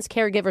parents,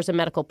 caregivers, and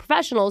medical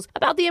professionals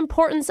about the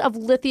importance of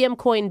lithium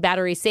coin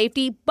battery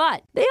safety,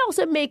 but they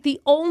also make the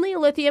only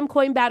lithium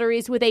coin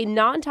batteries with a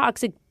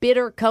non-toxic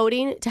bitter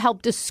coating to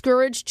help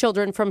discourage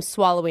children from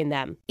swallowing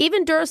them.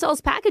 Even Duracell's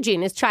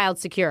packaging is child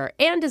secure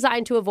and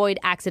designed to avoid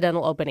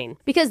accidental opening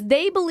because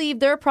they believe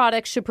their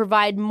products should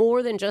provide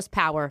more than just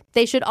power.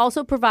 They should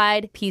also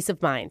provide peace of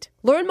mind.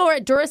 Learn more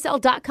at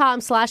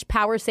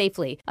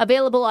Duracell.com/powersafely.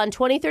 Available on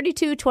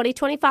 2032,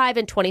 2025,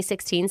 and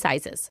 2016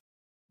 sizes.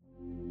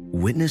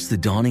 Witness the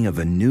dawning of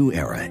a new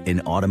era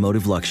in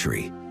automotive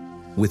luxury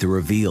with a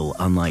reveal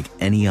unlike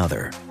any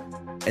other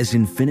as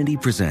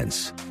Infiniti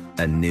presents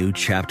a new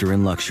chapter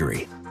in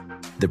luxury,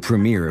 the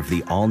premiere of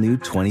the all-new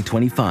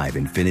 2025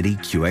 Infiniti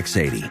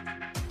QX80.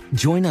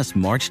 Join us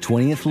March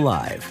 20th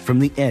live from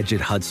the Edge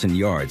at Hudson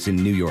Yards in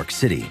New York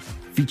City,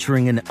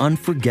 featuring an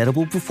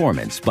unforgettable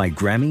performance by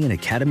Grammy and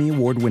Academy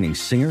Award-winning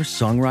singer,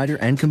 songwriter,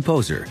 and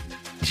composer,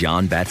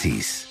 Jon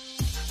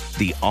Batiste.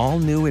 The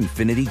all-new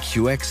Infiniti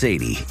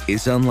QX80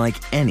 is unlike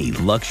any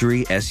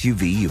luxury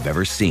SUV you've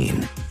ever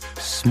seen.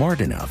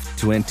 Smart enough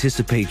to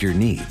anticipate your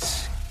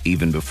needs,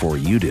 even before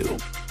you do.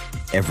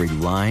 Every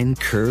line,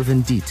 curve,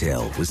 and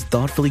detail was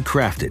thoughtfully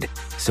crafted,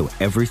 so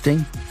everything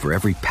for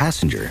every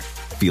passenger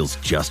feels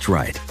just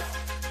right.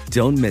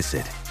 Don't miss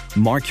it.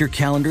 Mark your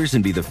calendars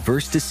and be the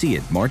first to see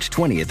it March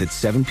 20th at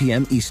 7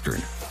 p.m.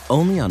 Eastern,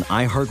 only on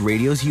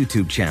iHeartRadio's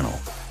YouTube channel.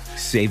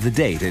 Save the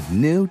date at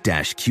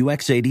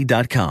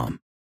new-QX80.com.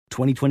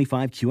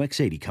 2025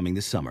 QX80 coming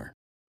this summer.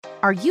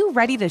 Are you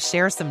ready to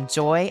share some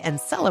joy and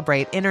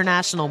celebrate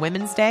International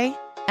Women's Day?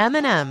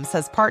 M&M's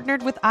has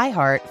partnered with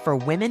iHeart for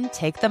Women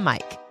Take the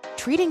Mic,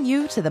 treating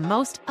you to the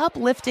most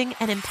uplifting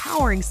and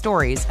empowering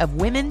stories of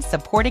women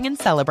supporting and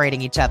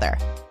celebrating each other.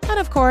 And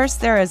of course,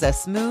 there is a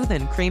smooth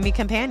and creamy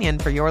companion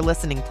for your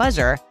listening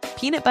pleasure,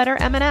 peanut butter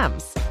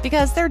M&Ms,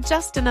 because they're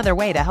just another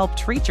way to help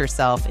treat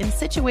yourself in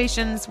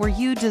situations where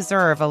you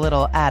deserve a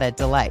little added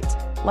delight,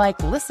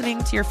 like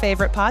listening to your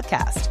favorite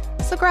podcast.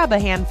 So grab a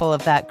handful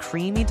of that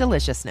creamy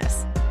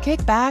deliciousness.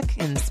 Kick back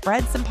and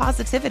spread some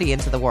positivity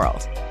into the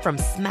world. From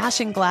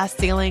smashing glass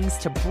ceilings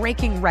to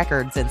breaking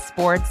records in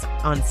sports,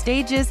 on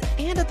stages,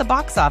 and at the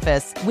box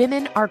office,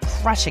 women are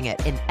crushing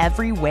it in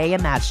every way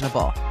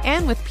imaginable.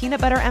 And with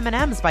peanut butter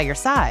M&Ms by your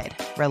side,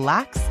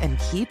 relax and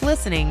keep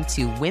listening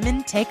to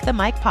Women Take the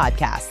Mic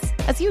podcasts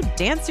as you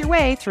dance your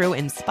way through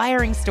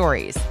inspiring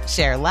stories,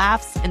 share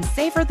laughs, and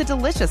savor the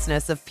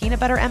deliciousness of peanut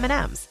butter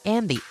M&Ms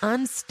and the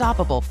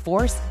unstoppable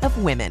force of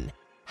women.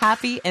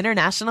 Happy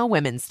International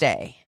Women's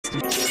Day.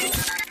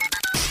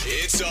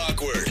 It's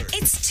awkward.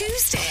 It's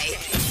Tuesday.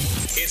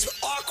 It's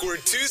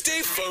Awkward Tuesday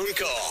phone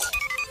call.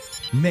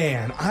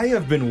 Man, I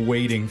have been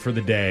waiting for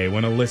the day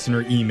when a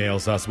listener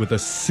emails us with a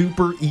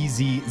super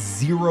easy,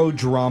 zero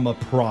drama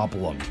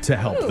problem to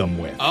help them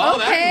with. Oh,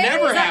 that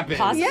never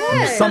happens.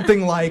 Yes.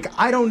 Something like,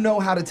 I don't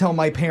know how to tell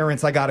my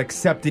parents I got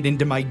accepted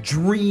into my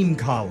dream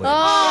college.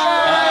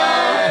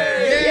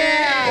 Yeah.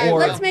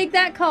 Let's make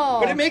that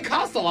call. But it may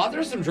cost a lot.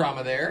 There's some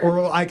drama there.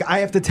 Or like, I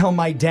have to tell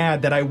my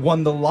dad that I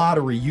won the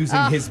lottery using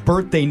his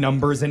birthday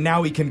numbers and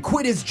now he can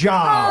quit his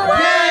job.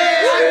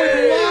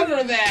 I would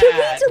love that. Can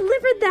we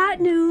deliver that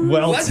news?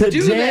 Well, Let's do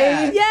today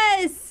that.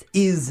 Yes.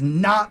 is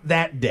not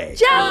that day.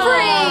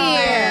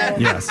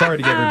 Jeffrey! Yeah, sorry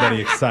to get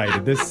everybody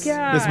excited. This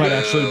might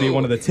actually be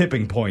one of the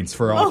tipping points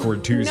for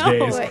Awkward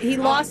Tuesdays. No, he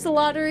lost the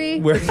lottery.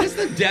 Is this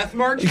the Death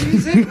March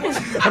music?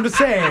 I'm just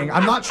saying,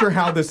 I'm not sure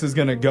how this is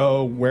going to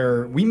go,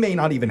 where we may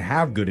not even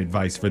have good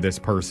advice for this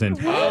person.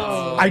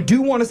 I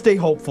do want to stay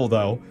hopeful,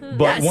 though.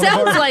 But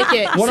sounds like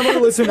it. One of our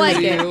listeners, Like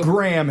it.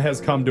 Graham,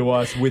 has come to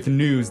us with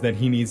news that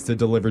he needs to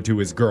deliver to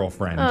his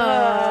girlfriend.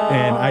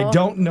 And I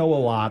don't know a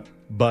lot,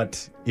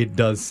 but it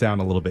does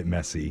sound a little bit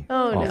messy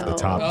off the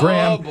top.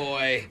 Graham, Oh,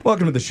 boy.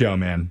 welcome to the show,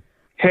 man.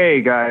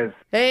 Hey, guys.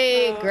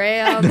 Hey,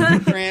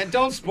 Graham. Grant,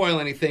 don't spoil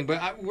anything,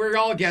 but we're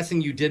all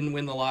guessing you didn't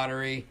win the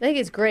lottery. I think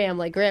it's Graham,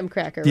 like Graham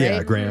Cracker, right?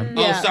 Yeah, Graham.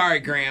 Oh, sorry,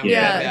 Graham.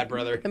 Yeah. Bad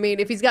brother. I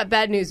mean, if he's got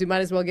bad news, we might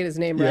as well get his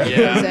name right.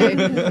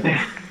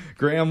 Yeah.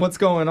 Graham, what's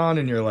going on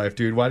in your life,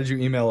 dude? Why did you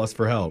email us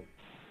for help?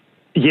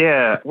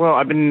 Yeah, well,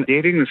 I've been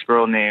dating this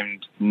girl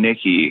named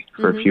Nikki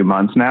for a few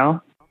months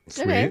now.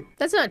 Okay,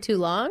 that's not too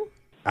long.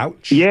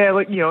 Ouch. Yeah,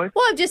 like, you know.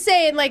 Well, I'm just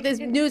saying, like, this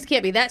news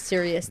can't be that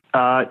serious.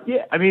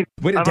 Yeah, I mean.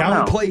 Way to I don't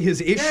know. downplay his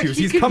issues.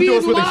 he He's could come be to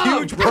us in with love, a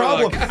huge Brooke.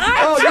 problem.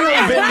 Oh, you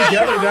haven't been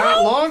together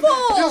that long?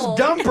 Just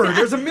dump her.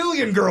 There's a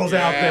million girls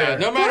out there.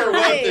 No matter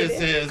what this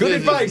is. Good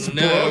this advice, is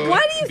no Brooke.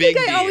 Why do you big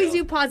think I deal. always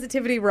do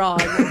positivity wrong?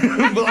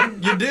 Well,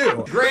 you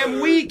do. Graham,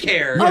 we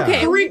care. Yeah.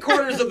 Okay.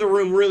 3/4 of the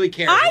room really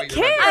cares. I what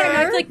you're care. about to I don't know.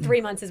 I say. feel like 3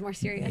 months is more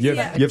serious. You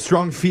have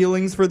strong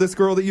feelings for this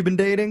girl that you've been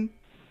dating?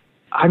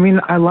 I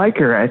mean, I like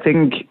her. I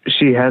think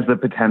she has the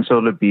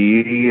potential to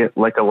be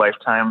like a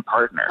lifetime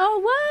partner.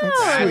 Oh, wow.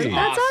 That's sweet.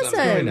 That's Awesome.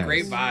 awesome. nice.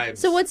 Great vibes.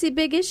 So what's the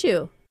big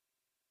issue?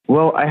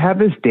 Well, I have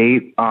this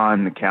date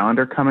on the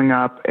calendar coming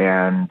up,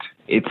 and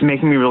it's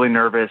making me really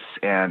nervous,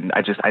 and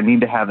I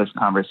need to have this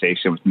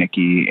conversation with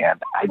Nikki,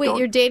 and I Wait, don't...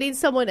 you're dating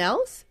someone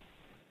else?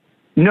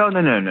 No.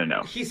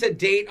 He said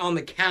date on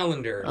the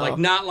calendar, like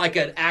not like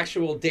an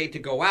actual date to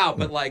go out,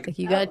 but like. Like,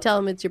 you got to tell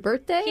him it's your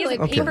birthday? He has Like,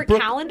 a paper Brooke-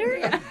 calendar?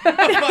 But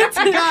guys,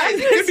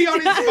 it could be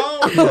on his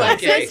phone.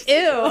 Okay. that's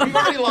ew. We've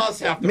already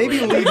lost half the Maybe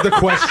room. leave the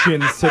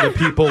questions to the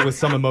people with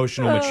some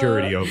emotional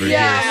maturity over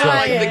yeah, here. So,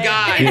 like the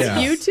guys. Yeah.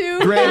 You two?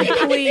 Graham,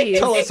 Please.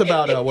 tell us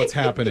about what's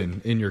happening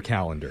in your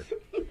calendar.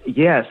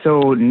 Yeah,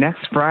 so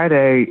next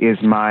Friday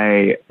is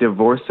my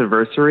divorce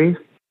anniversary.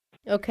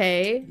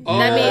 Okay. Oh,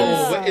 that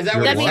means is that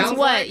what that it means sounds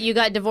what? like? You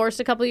got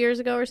divorced a couple years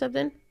ago or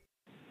something?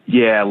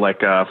 Yeah,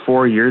 like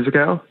 4 years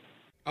ago.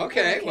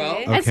 Okay,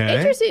 well, That's Okay.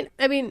 interesting.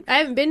 I mean, I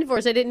haven't been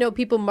divorced. I didn't know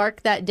people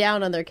mark that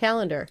down on their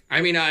calendar.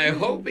 I mean, I'm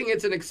hoping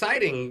it's an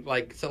exciting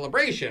like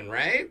celebration,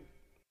 right?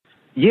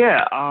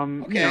 Yeah,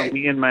 Okay.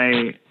 me and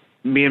my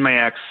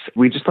ex,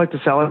 we just like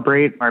to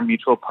celebrate our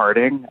mutual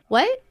parting.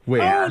 What?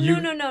 Wait, Oh, you,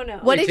 no.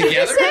 What did you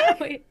just together?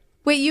 say?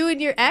 Wait, you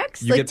and your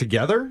ex? you get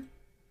together?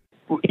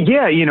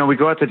 Yeah, we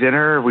go out to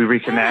dinner, we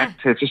reconnect.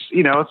 It's just,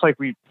 it's like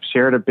we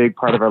shared a big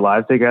part of our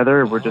lives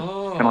together. We're just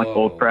kind of like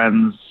old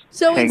friends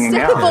So hanging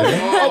instead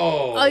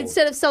out. of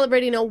instead of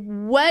celebrating a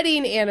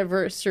wedding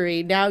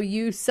anniversary, now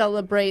you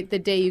celebrate the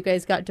day you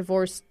guys got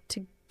divorced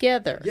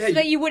together. So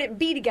that you wouldn't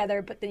be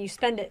together, but then you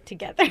spend it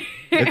together.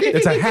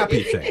 It's a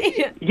happy thing.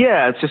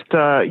 Yeah, it's just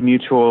a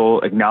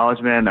mutual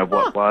acknowledgement of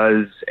what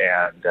was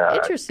and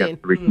Interesting.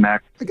 get to reconnect.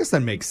 I guess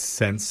that makes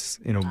sense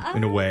in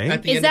a way.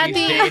 At the Is end that of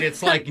each the- date,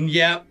 it's like,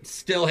 yep,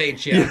 still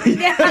hate you.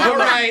 All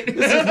right.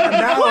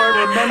 Now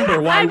I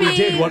remember why we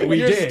did what we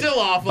You're did. still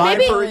off. Bye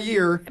Maybe- for a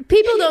year.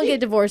 People don't get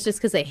divorced just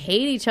because they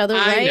hate each other,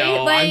 I right? know,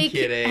 I'm like,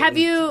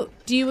 kidding.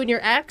 do you and your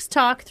ex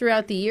talk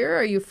throughout the year?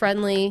 Are you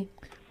friendly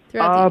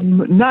throughout the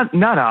year?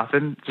 Not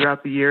often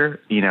throughout the year.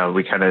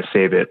 We kind of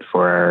save it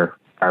for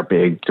our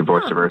big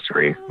divorce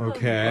anniversary.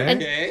 Okay.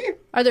 And Okay.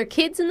 are there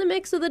kids in the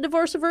mix of the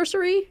divorce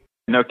anniversary?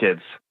 No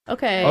kids.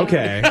 Okay.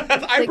 Okay.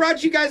 I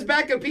brought you guys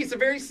back a piece of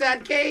very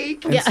sad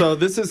cake. And so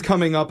this is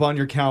coming up on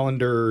your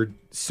calendar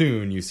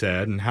soon, you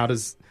said. And how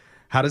does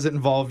it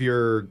involve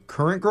your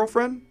current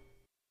girlfriend?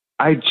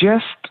 I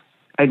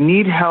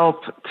need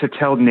help to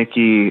tell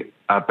Nikki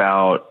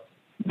about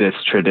this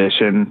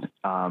tradition.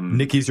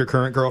 Nikki's your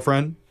current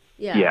girlfriend?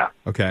 Yeah.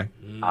 Okay.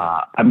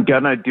 I'm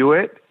gonna do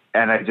it,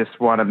 and I just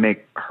want to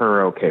make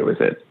her okay with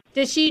it.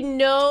 Does she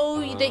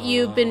know that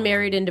you've been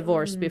married and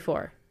divorced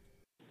before?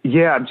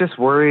 Yeah, I'm just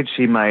worried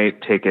she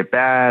might take it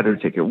bad or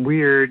take it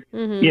weird.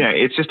 Mhm.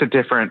 It's just a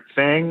different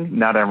thing.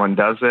 Not everyone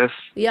does this.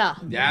 Yeah.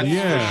 That's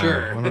Yeah. for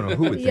sure. I don't know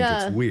who would think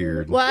Yeah. it's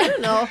weird. Well, I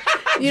don't know.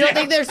 You don't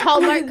think there's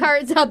Hallmark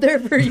cards out there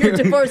for your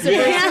divorce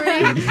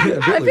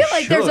anniversary? I feel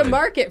like there's a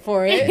market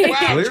for it. Wow,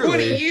 Clearly.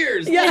 20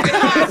 years. Yeah. Look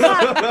at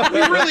us.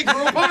 We really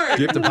grew apart.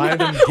 You have to buy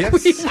them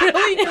gifts.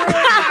 Really grew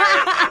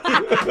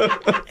apart.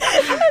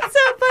 That's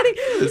so funny.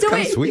 It's So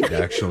kind of wait, sweet,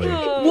 actually.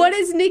 what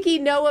does Nikki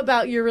know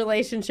about your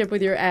relationship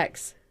with your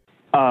ex?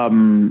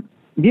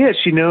 Yeah,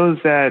 she knows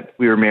that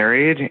we were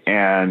married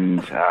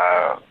and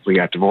we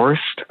got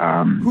divorced.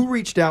 Who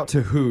reached out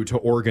to who to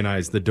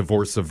organize the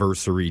divorce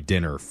anniversary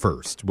dinner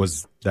first?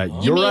 Was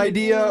that your mean-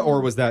 idea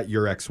or was that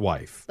your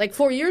ex-wife? Like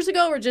 4 years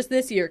ago or just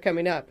this year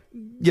coming up?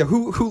 Yeah,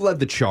 who led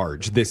the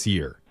charge this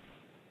year?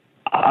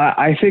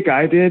 I think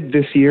I did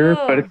this year,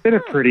 but it's been a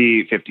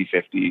pretty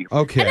 50-50.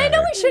 Okay. And I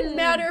know it shouldn't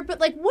matter, but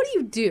like, what do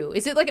you do?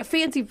 Is it like a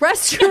fancy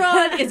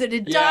restaurant? Is it a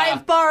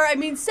dive bar? I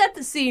mean, set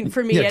the scene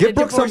for me. Yeah, at give a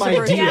Brooke some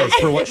divorce anniversary. ideas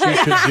for what she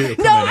should do coming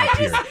No, I up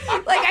just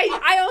here. like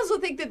I also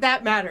think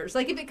that matters.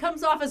 Like if it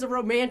comes off as a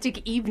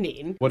romantic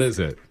evening. What is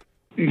it?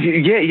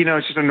 Yeah,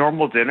 it's just a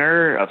normal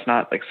dinner. It's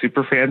not like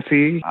super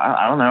fancy.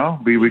 I don't know.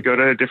 We go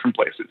to different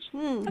places.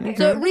 Okay.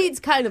 So it reads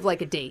kind of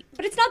like a date.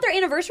 But it's not their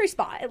anniversary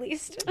spot, at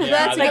least. Yeah,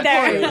 that's like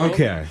there.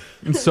 Okay.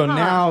 And so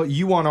now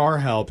you want our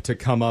help to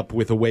come up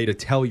with a way to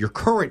tell your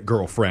current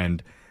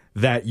girlfriend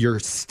that you're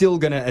still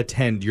going to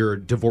attend your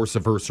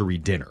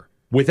divorce-iversary dinner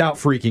without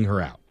freaking her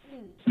out.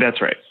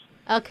 That's right.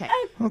 Okay.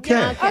 Okay.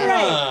 Yeah,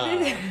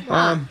 okay.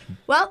 All right.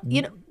 Well,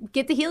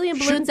 get the helium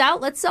balloons out.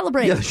 Let's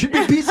celebrate. Yeah, there should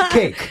be a piece of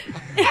cake.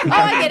 Oh,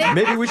 I get it.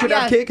 Maybe we should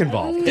have cake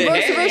involved.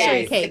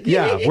 Divorce-iversary cake.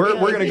 Yeah, we're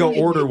going to go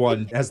order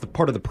one as the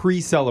part of the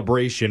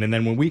pre-celebration, and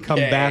then when we come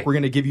back, we're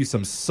going to give you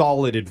some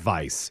solid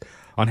advice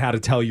on how to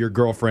tell your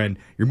girlfriend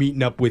you're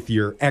meeting up with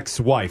your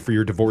ex-wife for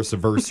your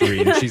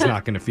divorce-iversary, and she's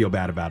not going to feel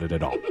bad about it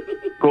at all.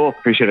 Cool.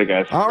 Appreciate it,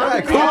 guys. All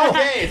right, cool.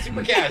 Okay,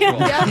 super casual.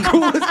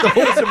 Coolest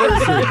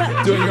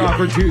divorce-iversary. Doing your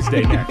Awkward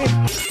Tuesday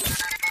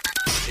next.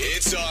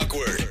 It's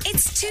awkward.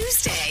 It's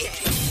Tuesday.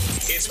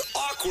 It's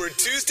Awkward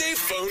Tuesday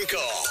phone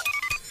call.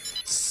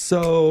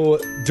 So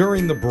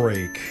during the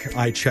break,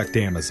 I checked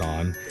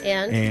Amazon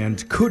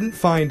and couldn't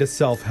find a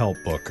self-help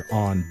book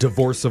on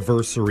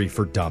divorce-iversary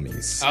for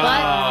dummies.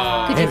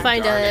 But could you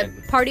find a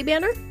party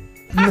banner?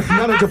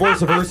 Not a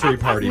divorce-iversary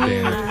party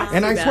banner.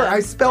 And I swear, I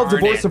spelled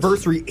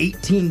divorce-iversary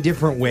 18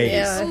 different ways.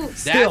 Yeah.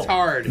 Still, That's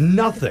hard.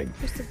 Nothing.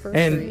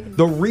 And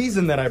the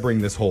reason that I bring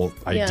this whole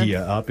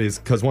idea up is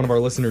because one of our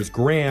listeners,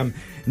 Graham,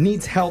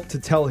 needs help to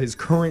tell his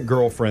current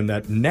girlfriend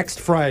that next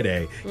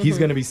Friday he's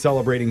going to be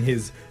celebrating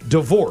his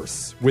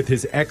divorce with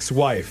his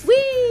ex-wife.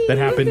 That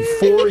happened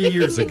 4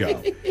 years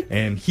ago.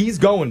 And he's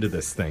going to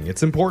this thing.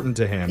 It's important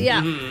to him.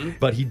 Yeah.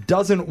 But he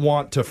doesn't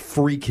want to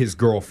freak his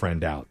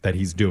girlfriend out that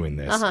he's doing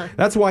this.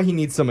 That's why he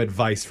needs some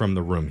advice from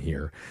the room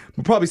here.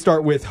 We'll probably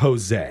start with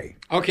Jose.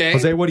 Okay.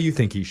 Jose, what do you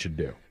think he should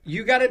do?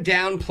 You got to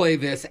downplay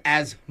this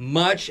as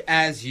much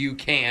as you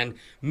can.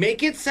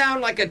 Make it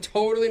sound like a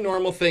totally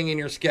normal thing in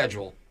your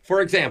schedule. For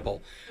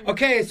example,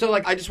 okay, so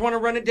I just want to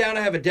run it down.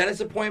 I have a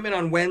dentist appointment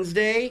on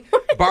Wednesday,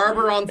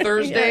 barber on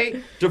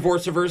Thursday,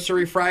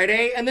 divorce-iversary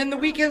Friday, and then the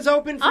weekend's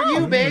open for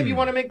you, babe. You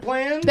want to make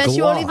plans? Bet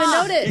you won't even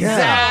notice.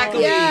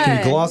 Exactly. Yeah. Can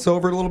you gloss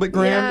over it a little bit,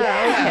 Graham?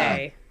 Yeah,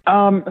 okay.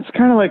 It's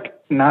kind of like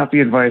not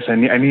the advice. I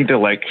need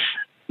to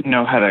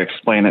know how to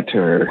explain it to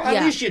her. Well,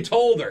 at least you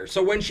told her.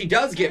 So when she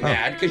does get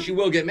mad, because she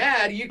will get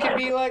mad, you can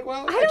be like,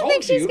 well, I don't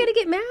think she's going to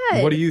get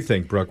mad. What do you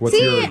think, Brooke? What's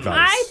your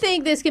advice? I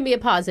think this can be a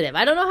positive.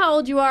 I don't know how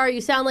old you are.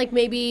 You sound like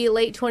maybe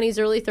late 20s,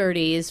 early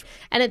 30s.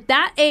 And at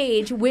that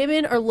age,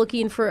 women are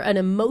looking for an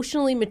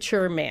emotionally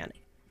mature man.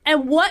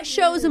 And what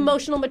shows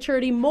emotional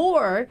maturity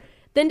more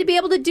than to be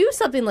able to do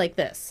something like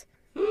this?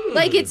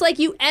 It's like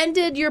you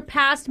ended your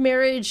past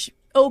marriage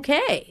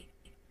okay.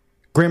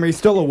 Graham, are you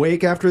still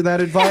awake after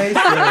that advice?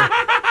 Or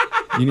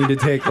you need to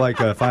take a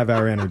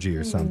 5-hour energy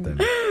or something.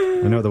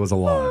 I know there was a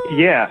lot.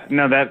 Yeah,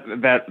 no,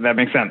 that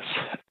makes sense.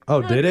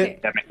 Oh, did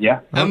it? Yeah.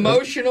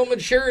 Emotional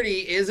maturity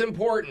is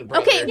important,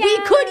 brother. Okay, we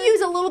could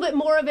use a little bit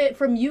more of it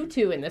from you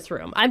two in this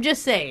room. I'm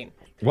just saying.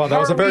 Well,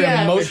 that was a very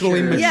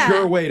emotionally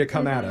mature way to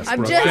come at us,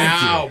 Brooke.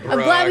 I'm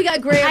glad we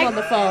got Graham on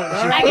the phone.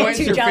 I get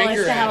too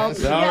jealous to help.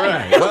 All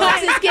right.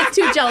 Alexis gets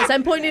too jealous.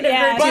 I'm pointing at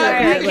her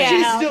too. But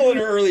she's still in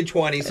her early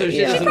 20s, so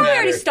she doesn't probably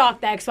matter. already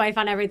stalked the ex-wife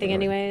on everything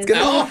anyways.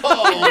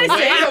 Oh, wait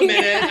a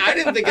minute. I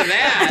didn't think of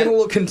that. It's getting a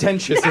little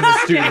contentious in the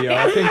studio.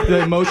 I think the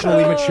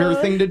emotionally mature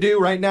thing to do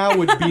right now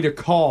would be to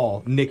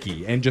call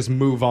Nikki and just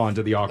move on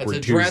to the Awkward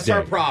Let's address Tuesday.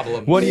 our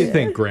problem. What do you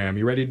think, Graham?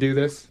 You ready to do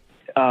this?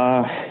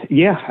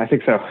 Yeah, I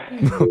think so.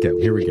 Okay,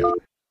 here we go.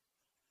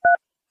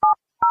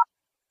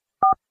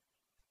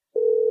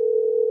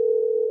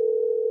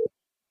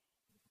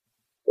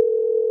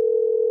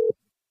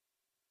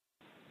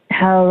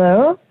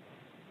 Hello?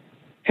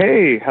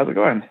 Hey, how's it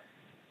going?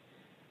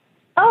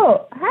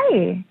 Oh,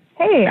 hi.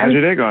 Hey. How's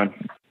your day going?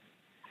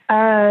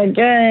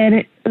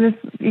 Good.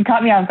 You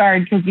caught me off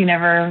guard because you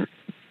never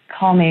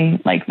call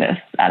me like this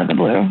out of the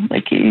blue.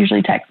 You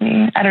usually text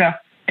me. I don't know.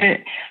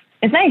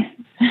 It's nice.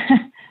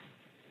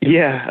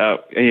 Yeah.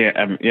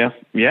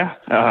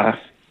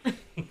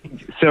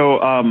 So,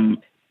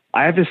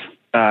 I have this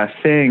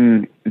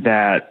thing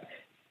that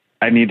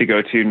I need to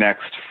go to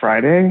next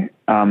Friday.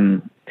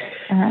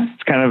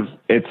 It's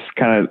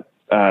kind of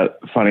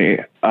funny.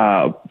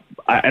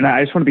 And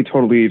I just want to be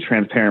totally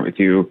transparent with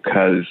you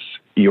because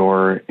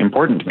you're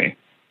important to me.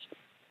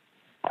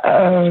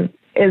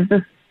 Is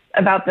this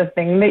about the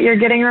thing that you're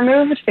getting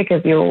removed?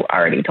 Because you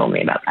already told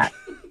me about that.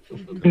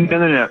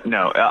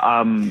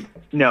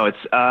 No.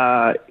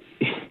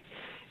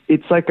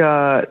 It's like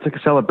a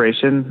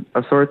celebration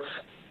of sorts.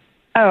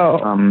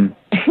 Oh,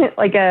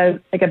 like a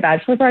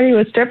bachelor party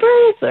with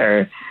strippers,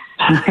 or?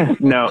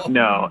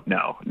 No.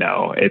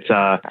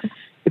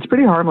 It's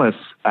pretty harmless,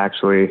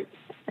 actually.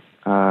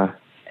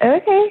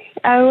 Okay.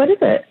 What is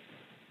it?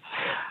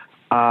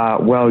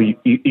 Well,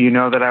 you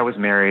know that I was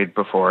married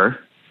before.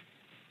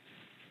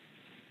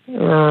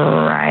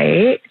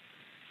 Right.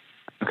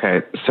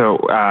 Okay, so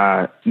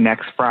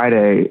next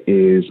Friday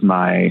is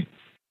my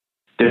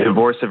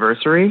divorce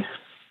anniversary.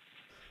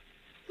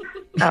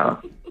 Oh,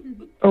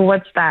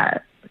 what's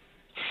that?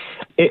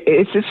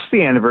 It's just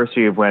the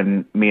anniversary of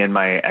when me and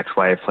my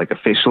ex-wife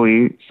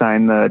officially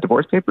signed the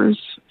divorce papers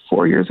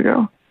 4 years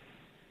ago.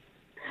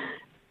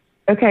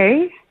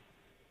 Okay.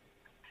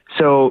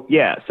 So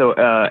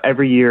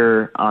every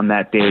year on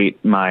that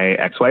date, my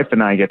ex-wife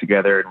and I get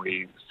together and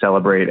we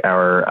celebrate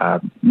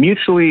our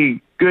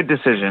mutually good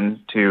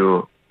decision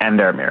to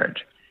end our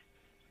marriage.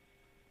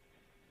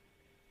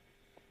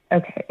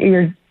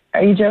 Okay,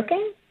 are you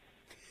joking?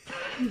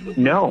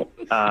 No,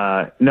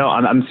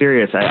 I'm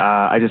serious.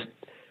 I just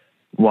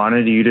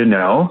wanted you to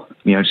know,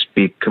 just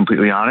be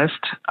completely honest.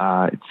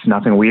 It's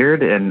nothing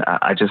weird, and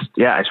I just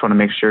want to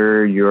make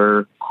sure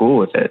you're cool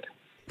with it.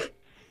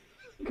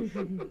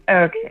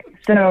 Okay,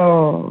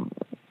 so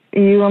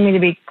you want me to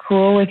be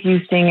cool with you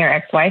seeing your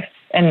ex-wife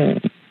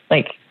and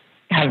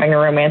having a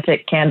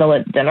romantic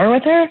candlelit dinner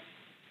with her?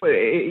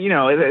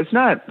 It's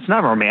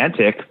not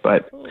romantic,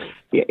 but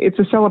it's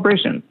a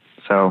celebration.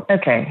 So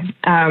okay,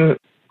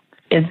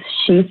 is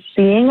she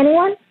seeing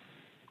anyone?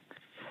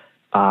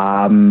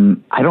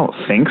 I don't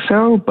think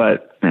so,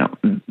 but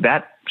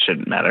that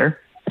shouldn't matter.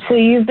 So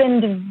you've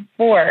been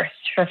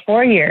divorced for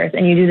 4 years,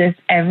 and you do this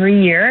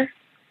every year,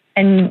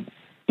 and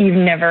you've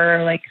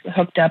never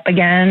hooked up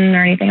again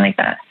or anything like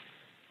that?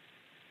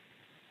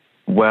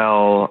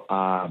 Well,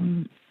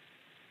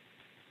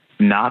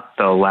 not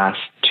the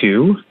last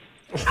two.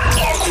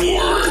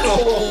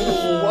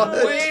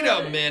 Oh, wait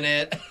a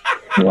minute.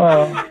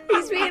 Whoa.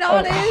 He's being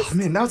honest. Oh,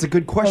 man, that was a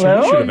good question.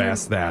 Hello? You should have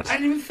asked that. I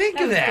didn't even think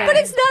of that. But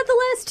it's not the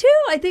last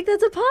two. I think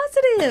that's a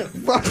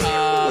positive.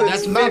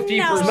 That's 50%.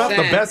 It's not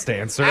the best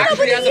answer.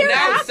 Actually, as of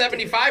now, it's 75%.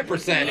 If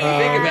you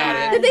think about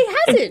it. But they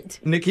hasn't.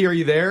 Nikki, are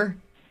you there?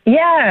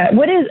 Yeah.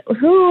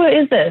 Who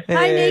is this?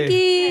 Hi,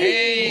 Nikki.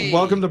 Hey.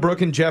 Welcome to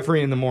Brooke and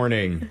Jeffrey in the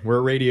morning. We're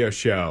a radio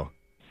show.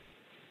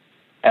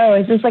 Oh,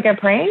 is this a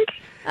prank?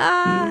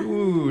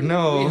 Ooh,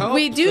 no.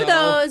 We do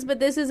those, but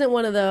this isn't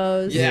one of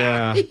those.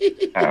 Yeah.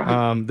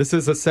 This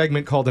is a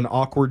segment called an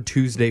Awkward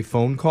Tuesday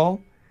phone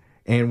call,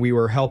 and we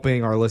were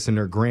helping our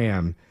listener,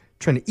 Graham,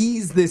 trying to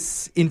ease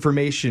this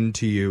information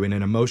to you in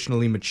an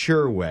emotionally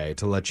mature way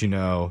to let you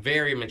know.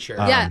 Very mature.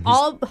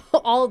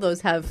 All of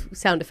those have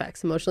sound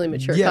effects, emotionally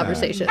mature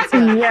conversations.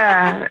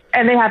 Yeah,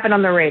 and they happen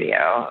on the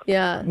radio.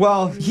 Yeah.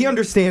 Well, he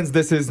understands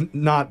this is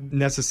not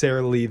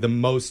necessarily the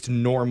most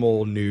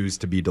normal news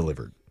to be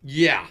delivered.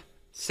 Yeah.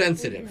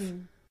 Sensitive.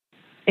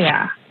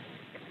 Yeah.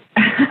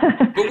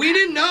 But we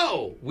didn't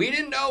know. We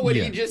didn't know what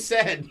he just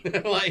said. But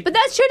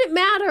that shouldn't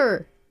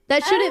matter.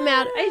 That shouldn't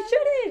matter.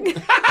 It shouldn't.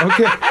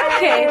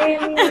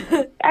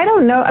 Okay. I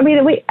don't know. I mean,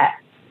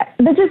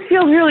 that just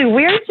feels really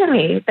weird to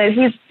me that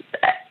he's.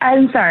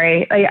 I'm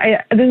sorry.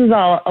 This is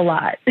all a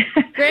lot.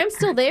 Graham's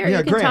still there. Yeah,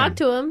 you can Graham. talk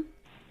to him.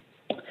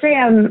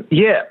 Graham.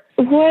 Yeah.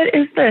 What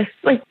is this?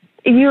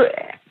 You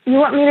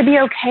want me to be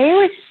okay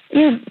with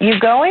you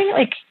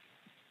going?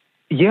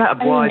 Yeah,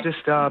 well, I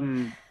just,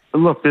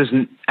 look, there's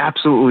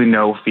absolutely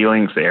no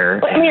feelings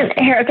there. I mean,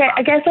 here, okay,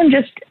 I guess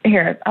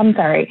I'm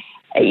sorry.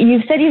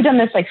 You said you've done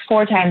this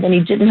 4 times and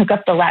you didn't hook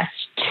up the last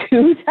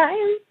 2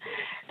 times?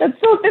 That's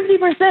still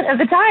 50% of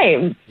the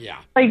time. Yeah.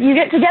 You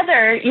get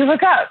together, you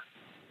hook up.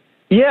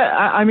 Yeah,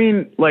 I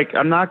mean,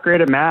 I'm not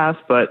great at math,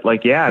 but,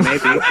 yeah,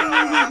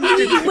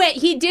 maybe. Wait,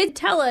 he did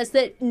tell us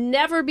that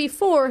never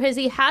before has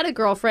he had a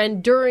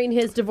girlfriend during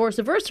his divorce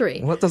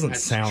anniversary. Well, that doesn't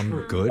sound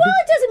good. Well,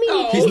 it doesn't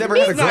mean He's never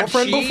had a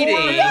girlfriend before?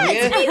 Yes,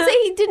 it means that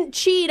he didn't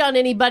cheat on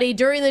anybody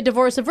during the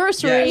divorce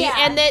anniversary,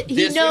 and that he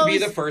this knows. would be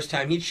the first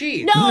time he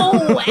cheated. No,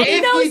 and he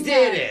if knows he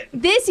did it.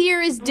 This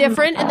year is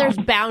different, and there's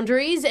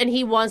boundaries, and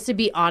he wants to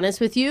be honest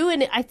with you,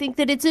 and I think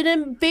that it's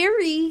a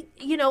very,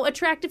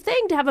 attractive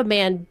thing to have a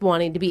man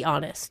wanting to be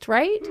honest,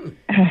 right?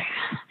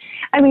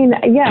 I mean,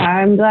 yeah,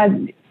 I'm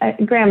glad,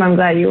 Graham, I'm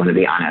glad you want to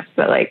be honest,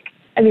 but I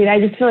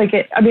just feel like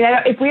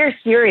if we are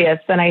serious,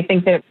 then I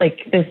think that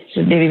this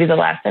should maybe be the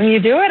last time you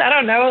do it. I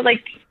don't know,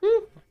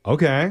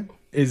 Okay.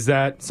 Is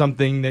that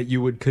something that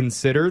you would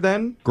consider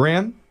then,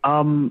 Graham?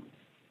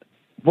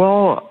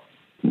 Well,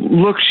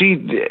 look, she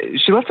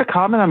left a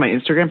comment on my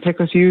Instagram pic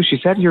with you. She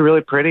said you're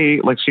really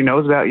pretty. She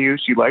knows about you.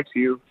 She likes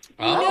you.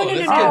 Oh,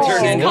 this could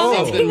turn into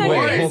something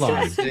more hold on.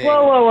 interesting.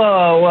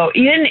 Whoa.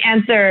 You didn't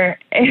answer.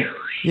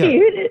 Yeah.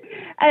 You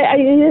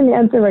didn't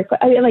answer my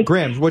question.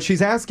 Graham, what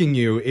she's asking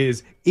you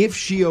is if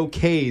she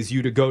okays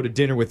you to go to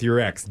dinner with your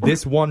ex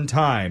this one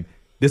time,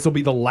 this will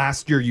be the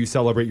last year you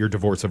celebrate your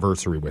divorce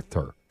anniversary with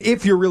her.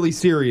 If you're really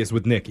serious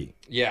with Nikki.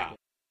 Yeah.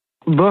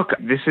 Look,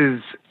 this is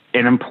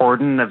an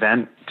important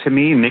event to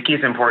me.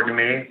 Nikki's important to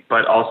me,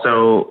 but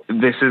also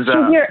this is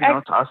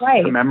it's us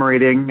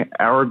commemorating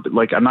our,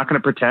 I'm not going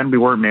to pretend we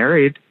weren't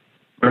married.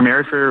 We were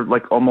married for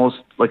almost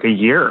a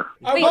year.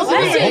 Wait,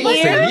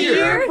 a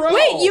year?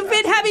 Wait, you've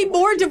been having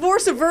more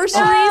divorce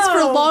anniversaries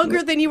for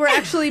longer than you were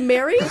actually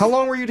married? How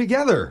long were you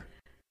together?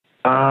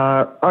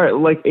 All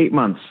right, 8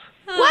 months.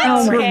 What?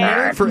 Oh, We're okay.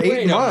 married for 8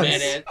 Wait a months.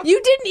 minute.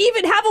 You didn't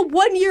even have a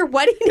 1-year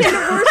wedding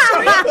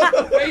anniversary?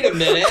 Wait a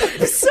minute.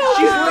 So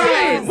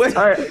surprised.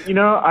 All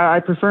right, I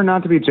prefer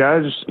not to be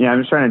judged. Yeah, I'm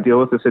just trying to deal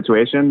with the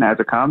situation as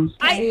it comes.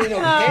 I'm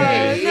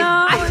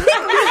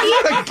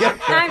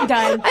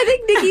done. I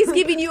think Nikki's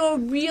giving you a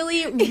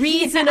really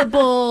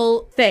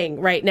reasonable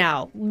thing right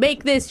now.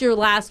 Make this your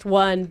last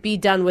one. Be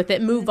done with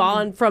it. Move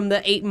on from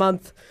the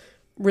 8-month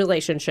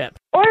relationship.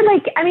 Or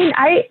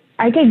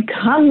I could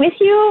come with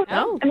you.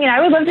 Oh. I mean,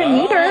 I would love to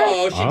meet her.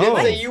 Oh, she did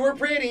say you were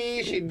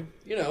pretty. She,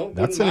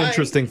 That's an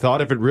interesting thought.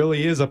 If it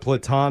really is a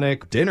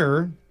platonic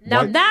dinner.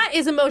 Now that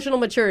is emotional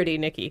maturity,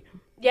 Nikki.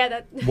 Yeah,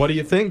 that. What do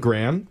you think,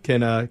 Graham?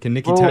 Can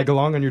Nikki tag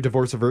along on your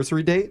divorce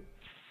anniversary date?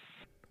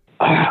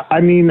 I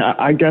mean,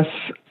 I guess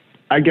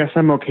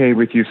I'm okay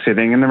with you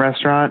sitting in the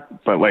restaurant,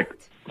 but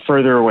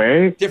further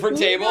away. Different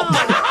table.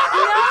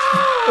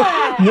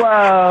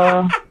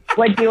 Whoa.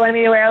 What, do you want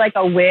me to wear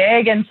a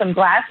wig and some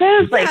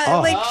glasses?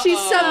 She's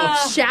some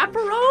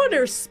chaperone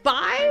or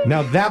spy?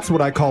 Now that's what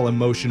I call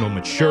emotional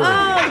maturity.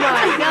 Oh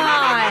my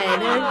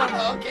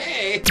God.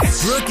 Okay.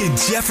 Brooke and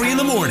Jeffrey in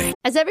the morning.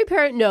 As every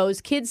parent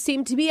knows, kids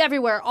seem to be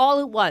everywhere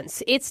all at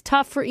once. It's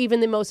tough for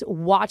even the most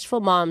watchful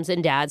moms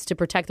and dads to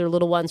protect their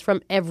little ones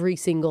from every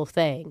single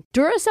thing.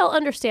 Duracell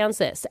understands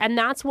this, and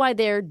that's why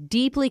they're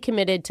deeply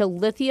committed to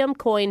lithium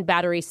coin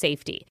battery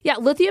safety. Yeah,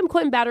 lithium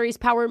coin batteries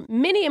power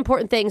many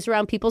important things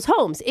around people's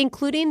homes,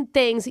 including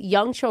things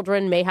young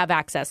children may have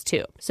access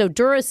to. So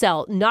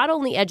Duracell not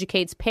only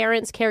educates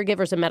parents,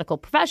 caregivers, and medical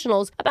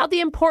professionals about the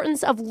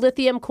importance of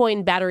lithium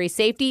coin battery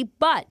safety,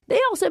 but they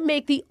also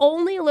make the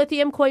only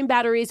lithium coin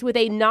batteries with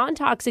a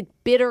non-toxic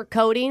bitter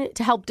coating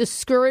to help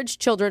discourage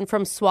children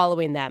from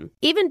swallowing them.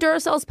 Even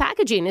Duracell's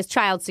packaging is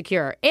child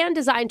secure and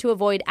designed to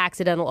avoid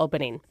accidental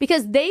opening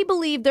because they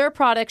believe their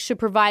products should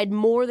provide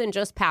more than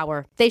just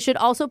power. They should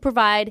also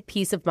provide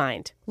peace of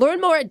mind. Learn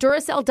more at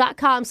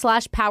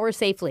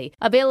Duracell.com/powersafely.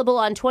 Available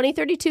on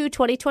 2032,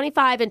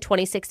 2025, and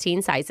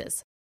 2016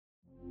 sizes.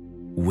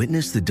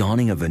 Witness the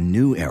dawning of a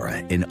new era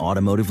in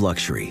automotive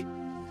luxury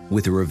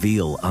with a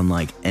reveal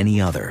unlike any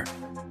other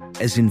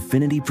as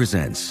Infiniti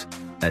presents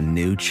a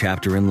new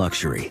chapter in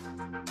luxury,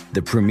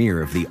 the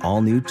premiere of the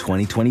all-new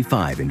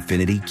 2025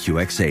 Infiniti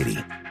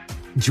QX80.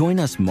 Join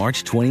us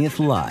March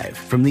 20th live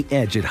from the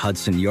Edge at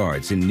Hudson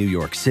Yards in New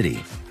York City,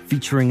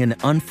 featuring an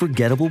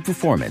unforgettable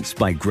performance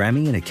by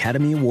Grammy and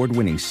Academy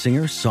Award-winning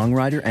singer,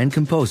 songwriter, and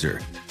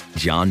composer,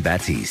 Jon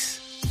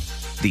Batiste.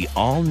 The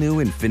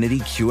all-new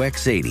Infiniti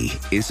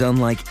QX80 is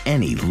unlike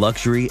any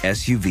luxury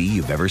SUV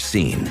you've ever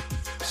seen.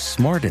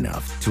 Smart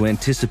enough to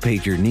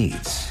anticipate your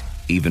needs,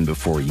 even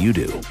before you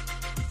do.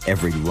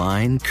 Every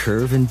line,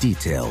 curve, and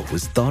detail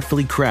was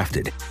thoughtfully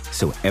crafted,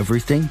 so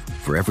everything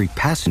for every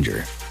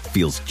passenger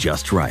feels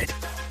just right.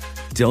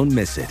 Don't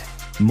miss it.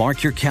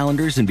 Mark your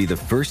calendars and be the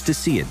first to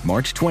see it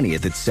March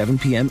 20th at 7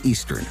 p.m.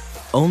 Eastern,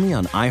 only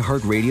on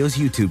iHeartRadio's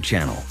YouTube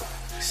channel.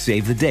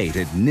 Save the date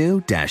at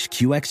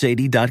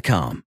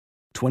new-QX80.com.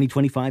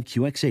 2025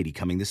 QX80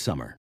 coming this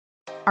summer.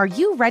 Are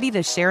you ready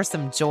to share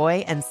some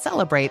joy and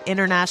celebrate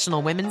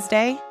International Women's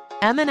Day?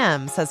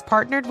 M&M's has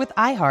partnered with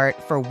iHeart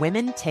for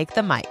Women Take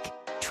the Mic,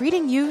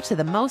 treating you to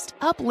the most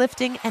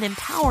uplifting and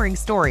empowering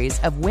stories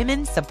of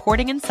women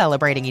supporting and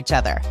celebrating each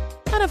other.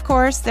 And of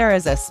course, there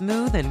is a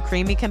smooth and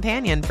creamy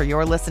companion for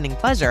your listening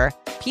pleasure,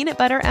 peanut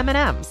butter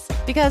M&Ms,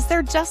 because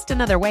they're just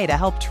another way to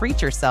help treat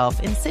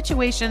yourself in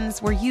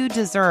situations where you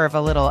deserve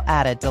a little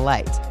added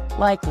delight,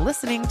 like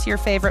listening to your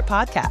favorite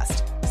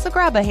podcast. So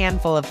grab a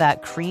handful of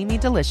that creamy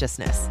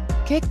deliciousness.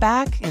 Kick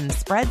back and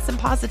spread some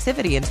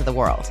positivity into the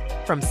world.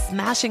 From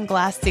smashing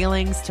glass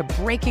ceilings to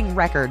breaking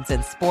records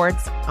in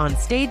sports, on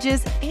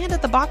stages, and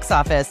at the box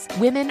office,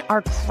 women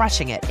are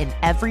crushing it in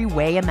every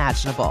way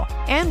imaginable.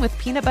 And with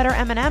peanut butter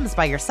M&Ms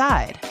by your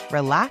side,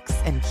 relax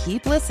and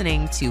keep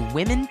listening to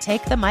Women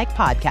Take the Mic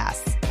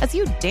podcasts as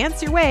you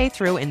dance your way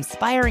through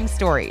inspiring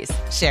stories,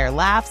 share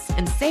laughs,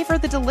 and savor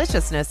the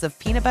deliciousness of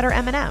peanut butter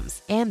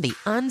M&Ms and the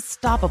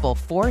unstoppable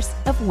force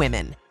of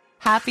women.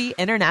 Happy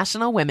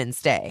International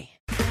Women's Day.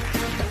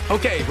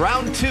 Okay,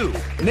 round two.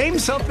 Name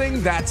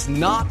something that's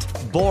not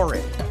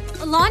boring.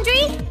 A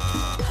laundry?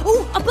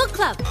 Ooh, a book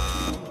club.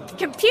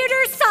 Computer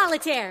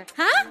solitaire,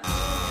 huh?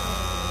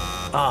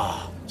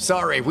 Ah, oh,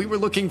 sorry, we were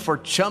looking for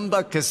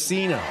Chumba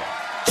Casino.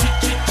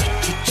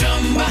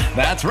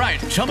 That's right,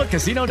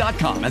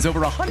 ChumbaCasino.com has over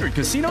 100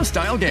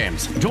 casino-style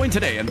games. Join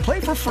today and play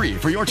for free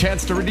for your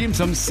chance to redeem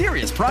some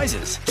serious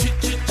prizes.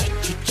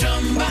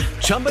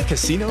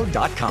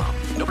 ChumbaCasino.com.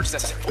 No purchase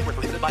necessary. Void where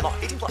prohibited by law.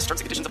 18+ terms and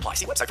conditions apply.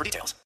 See website for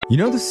details. You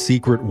know the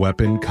secret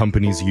weapon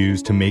companies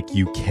use to make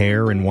you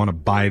care and want to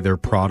buy their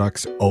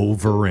products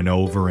over and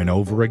over and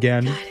over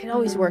again? God, it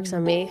always works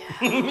on me.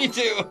 Me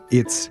too.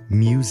 It's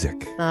music.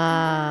 Is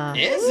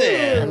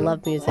it? I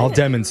love music. I'll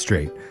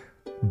demonstrate.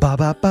 Ba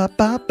ba ba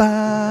ba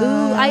ba.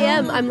 Ooh, I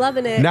am. I'm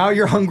loving it. Now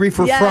you're hungry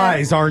for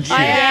fries, aren't you?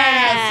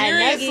 Yeah,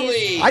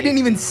 seriously. I didn't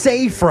even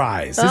say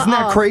fries. Isn't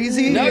that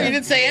crazy? No, you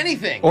didn't say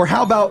anything. Or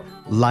how about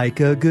like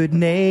a good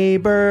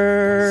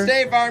neighbor.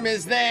 State Farm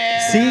is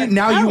there. See,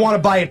 now you want to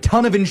buy a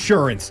ton of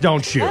insurance,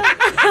 don't you?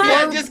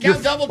 Yeah,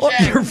 discount double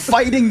check. You're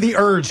fighting the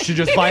urge to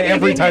just buy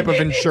every type of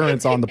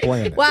insurance on the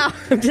planet. Wow,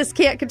 I just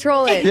can't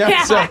control it.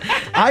 Yeah, so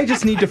I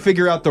just need to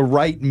figure out the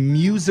right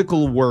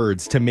musical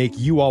words to make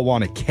you all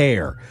want to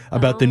care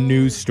about the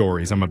news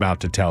stories I'm about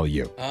to tell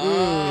you.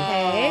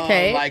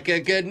 Okay. Like a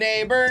good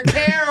neighbor,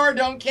 care or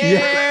don't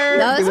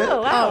care.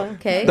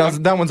 Okay.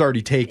 That one's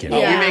already taken. Oh,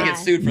 we may get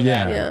sued for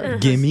that. Yeah.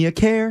 Give me a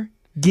care.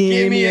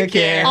 Give me a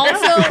care.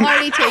 Also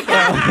already taken.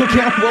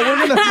 Okay,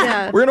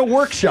 well, we're gonna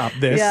workshop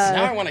this.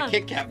 Now I want a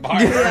Kit Kat bar.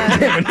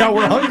 Damn it, now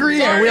we're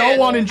hungry and we all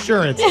want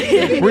insurance.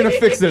 We're gonna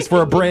fix this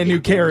for a brand new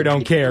Care or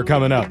Don't Care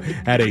coming up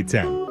at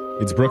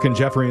 8:10. It's Brooke and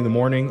Jeffrey in the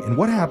morning. And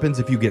what happens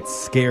if you get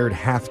scared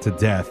half to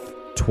death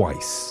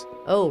twice?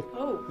 Oh.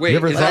 Wait, you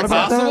ever is thought that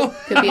about possible?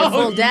 that? Could be a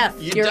full death.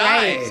 You're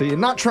die. right. So you're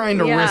not trying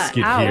to risk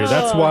it ouch. here.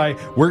 That's why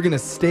we're going to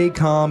stay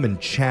calm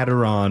and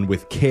chatter on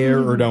with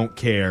Care or Don't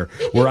Care,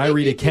 where I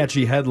read a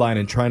catchy headline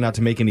and try not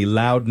to make any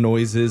loud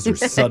noises or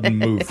sudden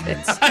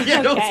movements.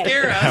 Yeah, don't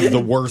scare us. Have the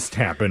worst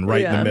happen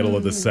right in the middle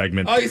of the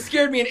segment. Oh, you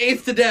scared me an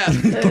eighth to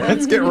death.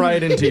 Let's get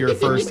right into your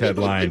first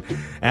headline.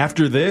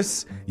 After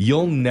this,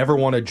 you'll never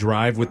want to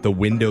drive with the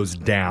windows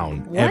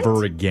down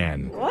ever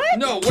again. What?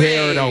 No way.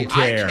 Care or don't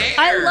care.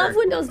 I love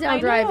windows down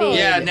driving.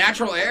 Yeah,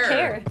 natural air.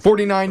 Care. A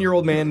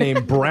 49-year-old man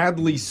named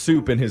Bradley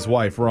Soup and his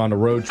wife were on a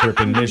road trip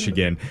in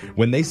Michigan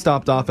when they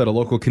stopped off at a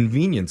local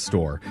convenience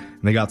store.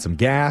 And they got some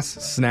gas,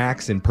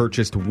 snacks, and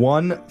purchased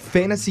one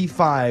Fantasy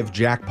 5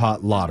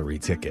 jackpot lottery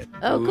ticket.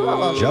 Oh,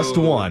 cool. Just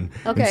one.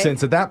 Okay. And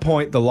since at that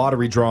point the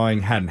lottery drawing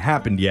hadn't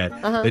happened yet,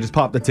 they just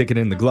popped the ticket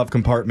in the glove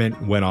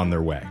compartment, went on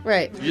their way.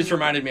 Right. You just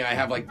reminded me I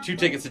have like 2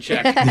 tickets to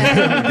check.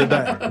 Get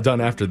that done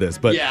after this.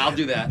 But yeah, I'll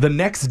do that. The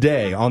next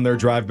day, on their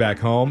drive back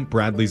home,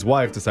 Bradley's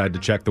wife decided to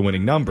check the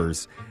winning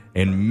numbers.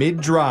 And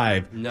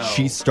mid-drive,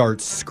 she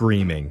starts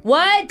screaming.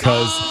 What?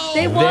 Because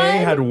they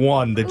had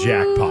won the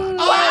jackpot.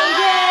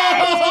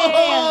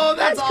 Oh,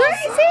 that's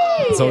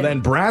crazy. So then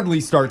Bradley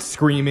starts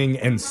screaming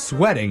and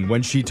sweating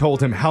when she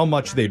told him how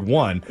much they'd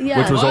won,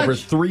 which was over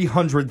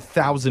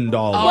 $300,000.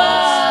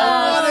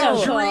 What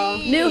a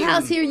dream. New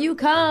house, here you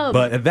come.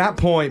 But at that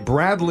point,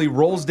 Bradley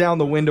rolls down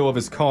the window of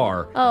his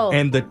car,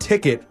 and the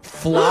ticket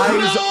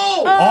flies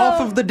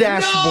off of the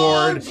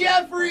dashboard,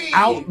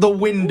 out the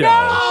window.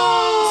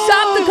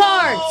 Stop the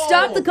car.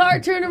 Stop the car.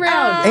 Turn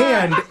around.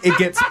 And it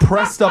gets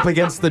pressed up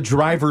against the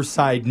driver's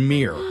side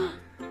mirror.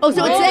 Oh,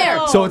 so it's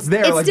there. So it's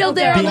there. It's like still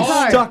there on being the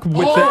car. stuck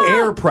with the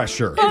air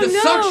pressure. And the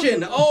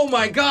suction. Oh,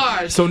 my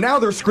gosh. So now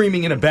they're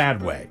screaming in a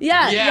bad way.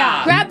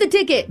 Yeah. Grab the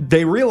ticket.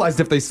 They realized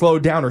if they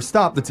slowed down or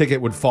stopped, the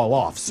ticket would fall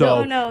off.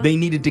 So they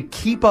needed to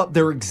keep up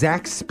their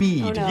exact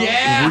speed,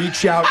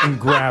 reach out and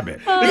grab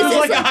it. This is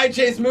like a high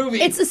chase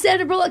movie. It's the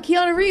Sandra Bullock,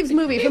 Keanu Reeves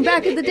movie from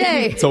back in the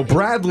day. So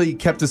Bradley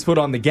kept his foot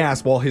on the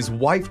gas while his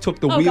wife took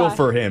the wheel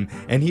for him,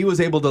 and he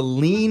was able to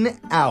lean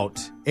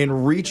out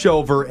and reach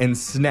over and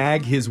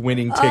snag his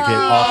winning ticket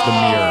off the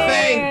mirror.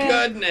 Thank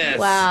goodness.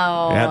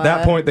 Wow. At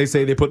that point, they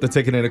say they put the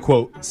ticket in a,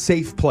 quote,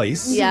 safe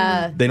place.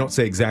 Yeah. They don't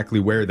say exactly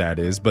where that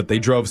is, but they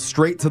drove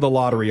straight to the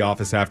lottery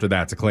office after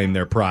that to claim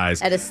their prize.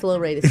 At a slow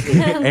rate of speed.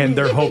 And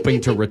they're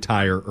hoping to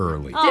retire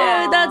early.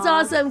 Dude, that's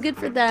awesome. Good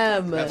for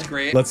them. That's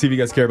great. Let's see if you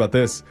guys care about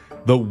this.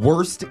 The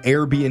worst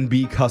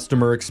Airbnb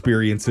customer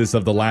experiences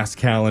of the last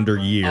calendar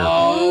year.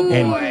 Oh, boy.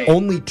 And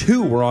only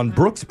 2 were on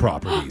Brooks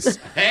properties.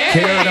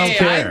 Care or don't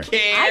care? I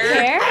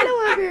care. I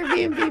don't have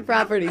Airbnb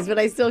properties, but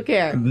I still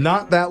care.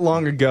 Not that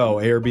long ago,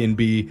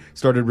 Airbnb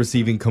started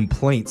receiving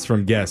complaints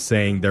from guests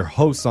saying their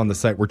hosts on the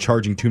site were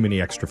charging too many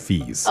extra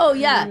fees. Oh,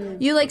 yeah.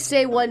 You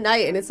stay one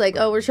night and it's like,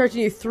 oh, we're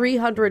charging you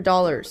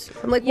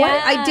 $300. I'm like, what?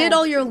 I did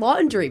all your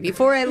laundry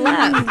before I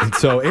left.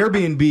 So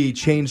Airbnb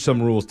changed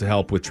some rules to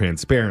help with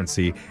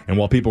transparency. And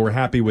while people were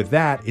happy with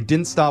that, it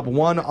didn't stop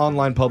one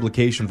online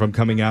publication from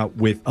coming out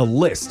with a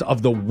list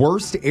of the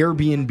worst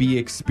Airbnb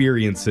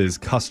experiences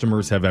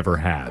customers have ever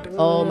had.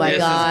 Oh, my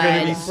God. This is going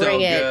to be so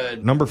Bring it.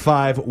 good. Number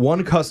 5,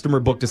 one customer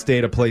booked to stay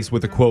at a place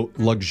with a, quote,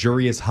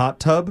 luxurious hot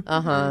tub,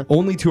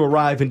 only to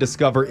arrive and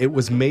discover it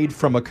was made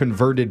from a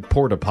converted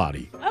porta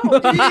potty. Ow.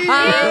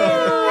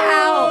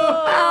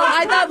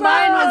 I thought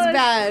mine was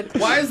bad.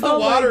 Why is the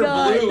water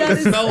blue?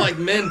 It smells like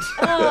mint.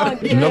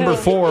 Number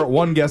 4,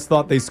 one guest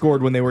thought they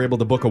scored when they were able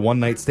to book a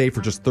one-night stay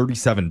for just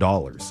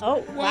 $37.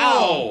 Oh,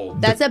 wow.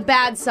 That's a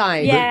bad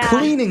sign. The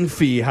cleaning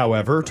fee,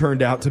 however,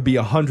 turned out to be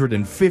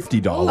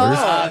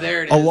 $150,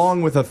 there it is.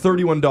 along with a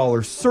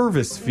 $31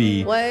 service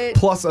fee, What?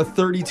 plus a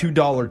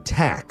 $32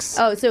 tax.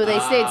 Oh, so they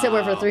stayed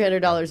somewhere for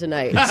 $300 a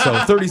night. So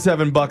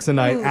 $37 a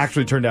night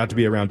actually turned out to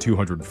be around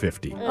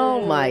 $250.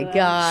 Oh my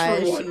gosh.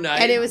 For one night.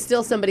 And it was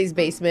still somebody's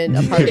basement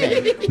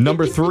apartment.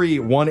 Number 3,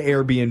 one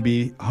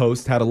Airbnb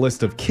host had a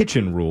list of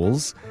kitchen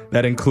rules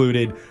that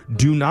included: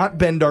 do not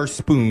bend our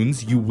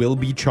spoons, you will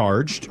be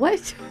charged.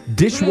 What?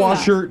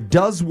 Dishwasher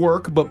does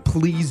work, but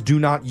please do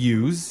not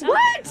use.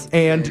 What? What?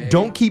 And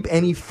don't keep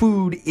any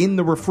food in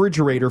the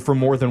refrigerator for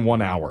more than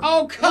 1 hour.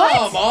 Oh,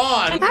 come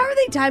on. How are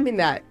they timing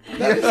that?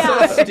 That's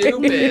so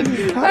stupid.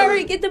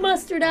 Hurry, get the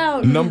mustard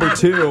out. Number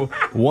 2,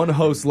 one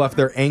host left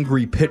their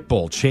angry pit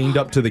bull chained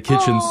up to the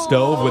kitchen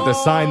stove with a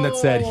sign that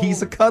said,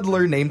 "He's a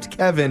cuddler named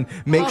Kevin.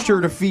 Make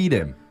sure to feed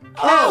him."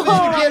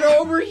 Get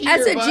over here,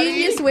 That's a buddy.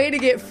 genius way to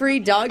get free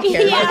dog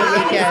care for the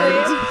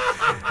weekend.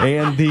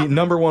 And the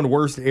number 1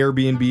 worst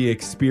Airbnb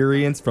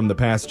experience from the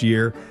past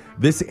year,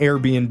 this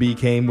Airbnb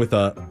came with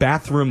a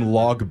bathroom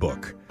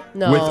logbook.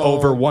 No. With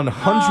over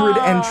 100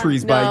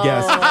 entries by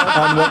guests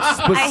on what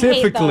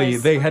specifically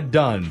they had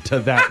done to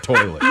that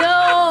toilet. No.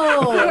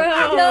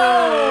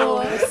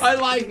 I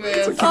like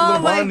this. It's a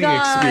little bonding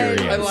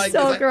experience. I like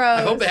So this. gross.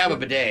 I hope they have a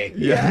bidet.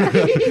 Yeah.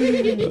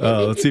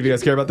 Let's see if you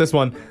guys care about this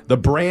one. The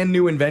brand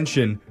new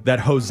invention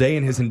that Jose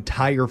and his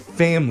entire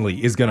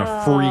family is going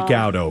to freak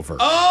out over.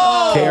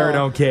 Oh! Care or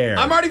don't care.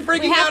 I'm already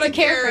freaking out at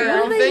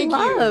Care. Thank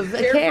love you.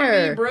 a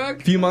Care. For me,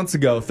 Brooke. A few months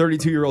ago,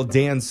 32-year-old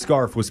Dan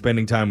Scarf was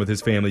spending time with his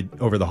family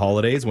over the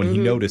holidays when he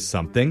noticed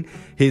something.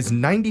 His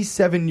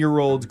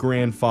 97-year-old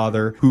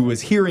grandfather, who was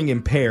hearing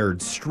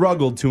impaired,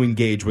 struggled to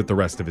engage with the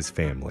rest of his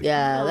family.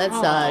 Yeah, that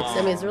sucks.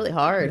 I mean, it's really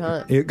hard,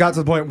 huh? It got to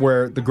the point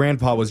where the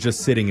grandpa was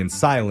just sitting in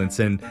silence,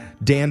 and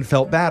Dan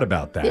felt bad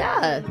about that.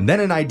 Yeah. And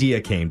then an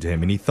idea came to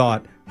him, and he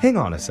thought, hang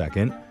on a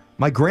second.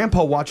 My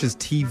grandpa watches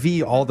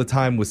TV all the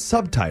time with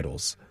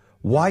subtitles.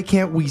 Why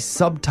can't we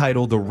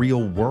subtitle the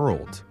real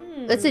world?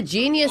 That's a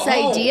genius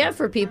idea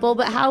for people,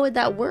 but how would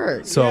that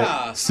work?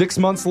 So 6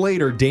 months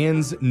later,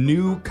 Dan's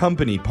new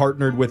company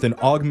partnered with an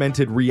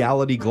augmented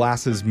reality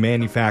glasses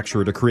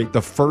manufacturer to create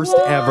the first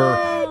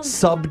ever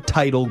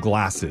subtitle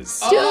glasses.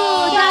 Dude,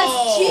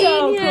 that's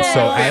genius.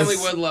 So Family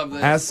would love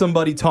this. as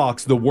somebody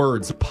talks, the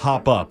words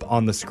pop up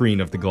on the screen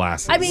of the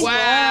glasses. I mean,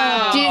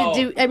 wow.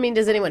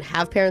 does anyone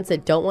have parents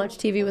that don't watch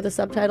TV with the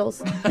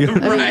subtitles? Yeah.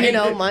 I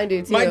mean, mine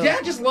do too. My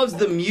dad just loves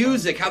the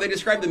music, how they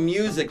describe the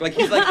music. Like,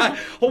 he's like,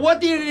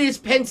 what it is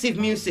pensive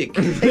music?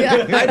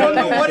 I don't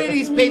know what it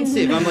is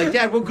pensive. I'm like,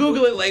 Dad, we'll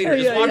Google it later.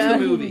 Just watch the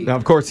movie. Now,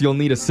 of course, you'll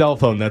need a cell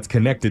phone that's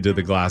connected to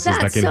the glasses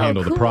that That's can so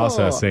handle the cool.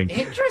 processing.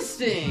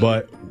 Interesting.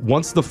 But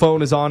once the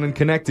phone is on and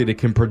connected, it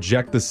can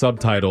project the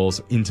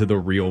subtitles into the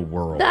real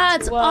world.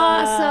 That's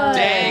awesome.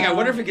 Dang, I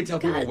wonder if we could tell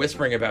people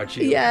whispering about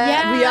you.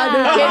 Yeah, we are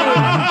no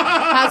kidding.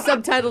 How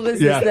subtitled is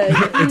this thing?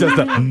 It does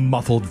the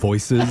muffled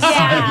voices.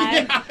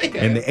 Yeah.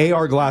 And the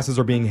AR glasses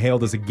are being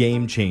hailed as a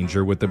game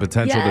changer with the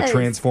potential Yes. to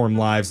transform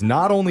lives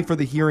not only for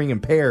the hearing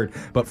impaired,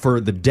 but for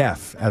the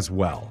deaf as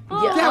well.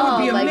 Yeah. That would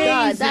be Oh my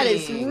God, that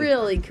is amazing.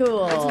 really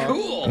cool. That's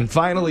cool. And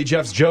finally,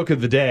 Jeff's joke of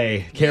the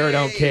day, care or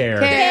don't care.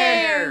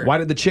 Care. Why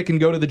did the chicken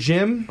go to the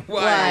gym?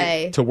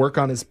 Why? To work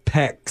on his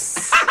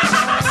pecs.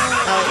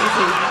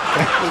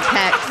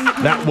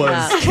 That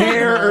was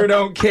care or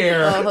don't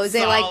care. Oh,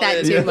 Jose liked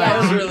that too much.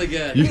 That was really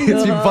good. It's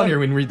even funnier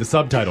when you read the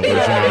subtitle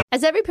version.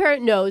 As every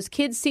parent knows,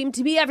 kids seem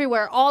to be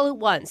everywhere all at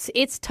once.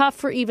 It's tough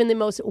for even the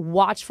most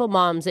watchful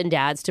moms and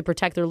dads to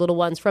protect their little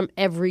ones from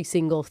every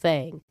single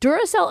thing.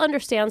 Duracell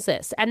understands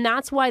this, and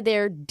that's why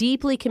they're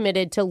deeply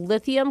committed to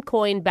lithium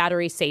coin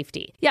battery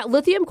safety. Yeah,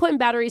 lithium coin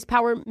batteries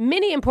power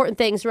many important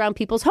things around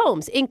people's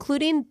homes,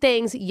 including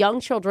things young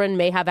children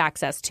may have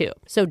access to.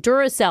 So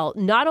Duracell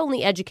not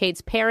only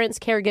educates parents,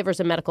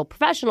 caregivers, and medical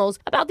professionals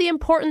about the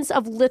importance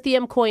of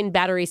lithium coin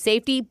battery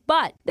safety,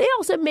 but they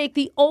also make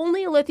the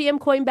only lithium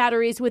coin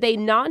batteries with a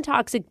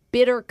non-toxic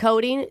bitter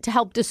coating to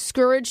help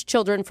discourage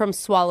children from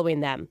swallowing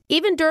them.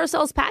 Even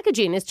Duracell's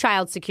packaging is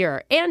child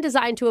secure and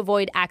designed to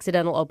avoid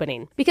accidental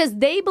opening because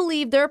they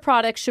believe their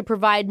products should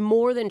provide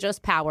more than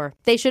just power.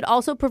 They should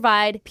also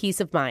provide peace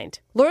of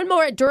mind. Learn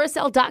more at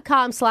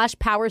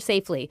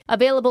Duracell.com/powersafely.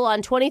 Available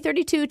on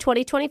 2032,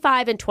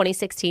 2025, and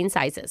 2016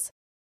 sizes.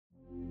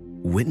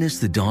 Witness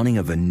the dawning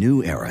of a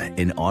new era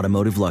in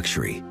automotive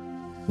luxury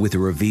with a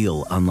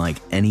reveal unlike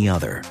any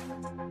other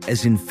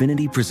as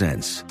Infiniti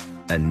presents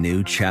a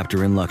new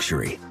chapter in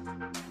luxury,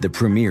 the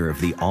premiere of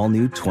the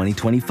all-new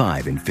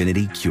 2025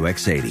 Infiniti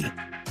QX80.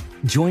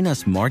 Join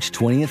us March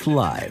 20th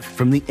live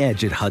from the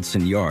Edge at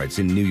Hudson Yards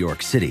in New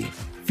York City,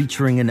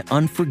 featuring an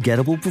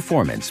unforgettable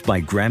performance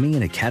by Grammy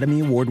and Academy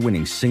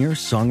Award-winning singer,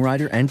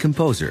 songwriter, and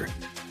composer,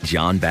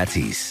 Jon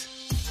Batiste.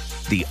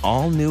 The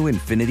all-new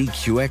Infiniti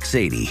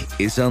QX80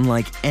 is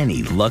unlike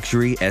any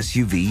luxury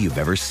SUV you've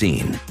ever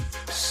seen.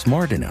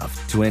 Smart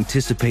enough to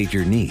anticipate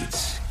your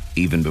needs,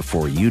 even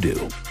before you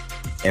do.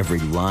 Every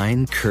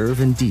line, curve,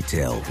 and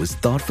detail was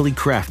thoughtfully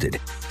crafted,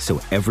 so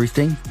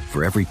everything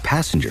for every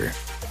passenger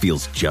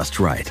feels just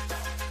right.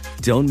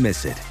 Don't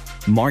miss it.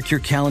 Mark your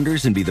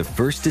calendars and be the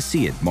first to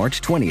see it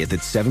March 20th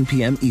at 7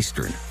 p.m.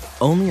 Eastern,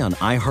 only on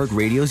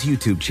iHeartRadio's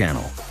YouTube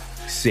channel.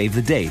 Save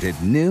the date at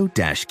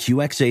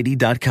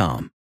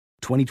new-QX80.com.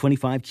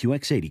 2025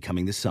 QX80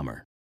 coming this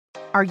summer.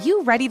 Are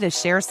you ready to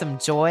share some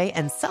joy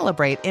and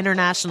celebrate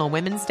International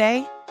Women's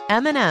Day?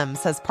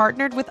 M&M's has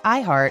partnered with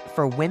iHeart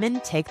for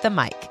Women Take the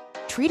Mic,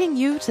 treating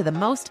you to the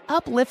most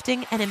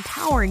uplifting and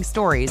empowering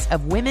stories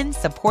of women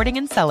supporting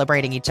and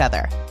celebrating each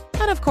other.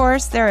 And of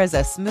course, there is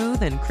a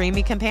smooth and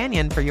creamy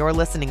companion for your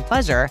listening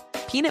pleasure,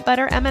 peanut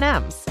butter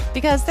M&Ms,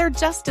 because they're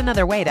just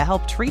another way to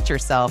help treat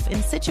yourself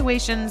in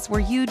situations where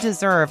you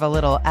deserve a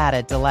little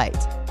added delight,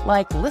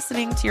 like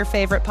listening to your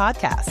favorite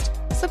podcast.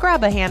 So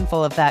grab a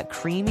handful of that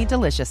creamy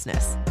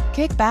deliciousness.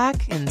 Kick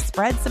back and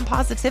spread some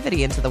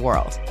positivity into the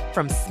world.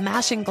 From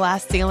smashing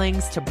glass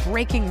ceilings to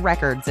breaking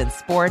records in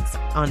sports,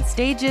 on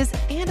stages,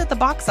 and at the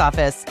box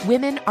office,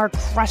 women are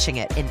crushing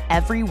it in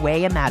every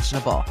way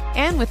imaginable.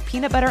 And with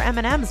peanut butter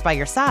M&Ms by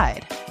your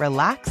side,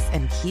 relax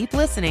and keep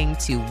listening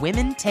to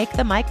Women Take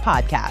the Mic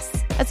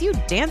podcasts as you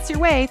dance your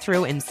way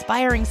through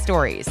inspiring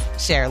stories,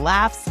 share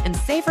laughs, and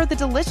savor the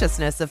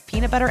deliciousness of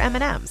peanut butter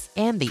M&Ms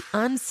and the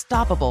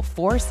unstoppable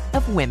force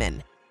of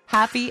women.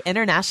 Happy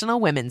International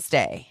Women's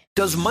Day.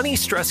 Does money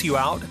stress you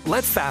out?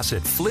 Let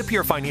Facet flip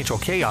your financial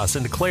chaos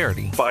into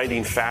clarity.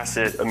 Finding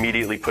Facet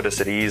immediately put us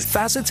at ease.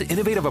 Facet's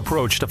innovative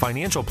approach to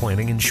financial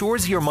planning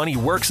ensures your money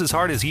works as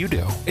hard as you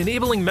do,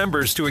 enabling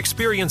members to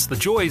experience the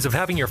joys of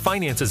having your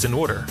finances in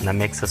order. And that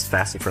makes us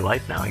Facet for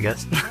life now, I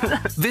guess.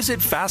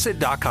 Visit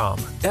Facet.com,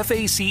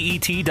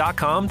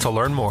 FACET.com to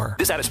learn more.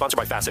 This ad is sponsored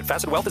by Facet.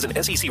 Facet Wealth is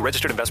an SEC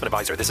registered investment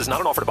advisor. This is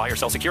not an offer to buy or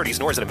sell securities,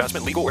 nor is it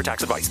investment, legal, or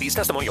tax advice. These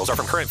testimonials are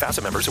from current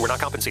Facet members who are not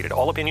compensated.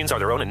 All opinions are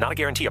their own and not a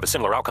guarantee of a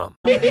similar outcome.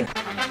 Win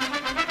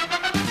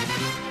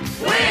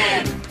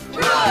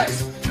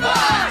Brooks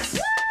Bucks!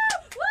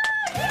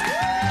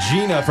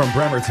 Gina from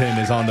Bremerton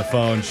is on the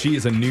phone. She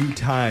is a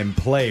new-time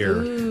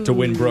player to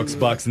win Brooks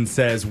Bucks and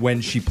says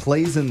when she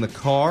plays in the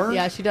car...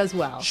 Yeah, she does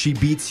well. She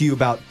beats you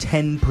about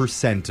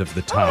 10% of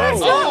the time. That's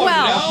not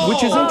well.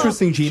 Which is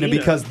interesting, Gina,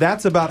 because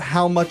that's about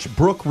how much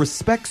Brooke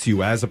respects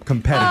you as a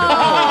competitor.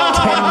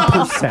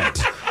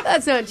 10%.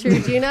 That's not true,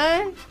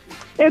 Gina.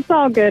 It's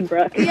all good,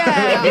 Brooke. Yeah,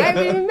 I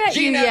haven't even met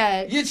Gina, you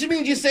yet. It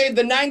means you saved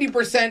the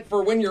 90%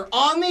 for when you're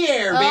on the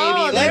air, baby.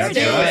 Oh, Let's do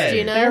it.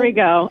 Gina. There we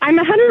go. I'm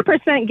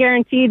 100%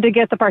 guaranteed to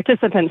get the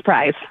participants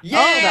prize.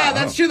 Yeah,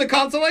 that's true. The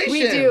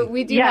consolation.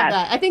 We do have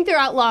that. I think they're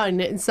outlawing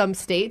it in some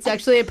states,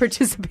 actually, at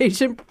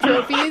participation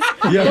trophies.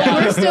 Yeah.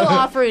 But we're still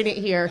offering it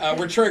here.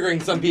 We're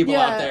triggering some people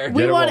out there.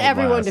 We want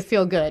everyone to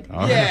feel good.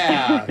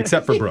 Yeah.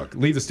 Except for Brooke.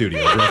 Leave the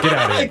studio, Brooke. Get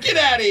out of here. Get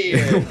out of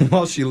here.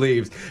 While she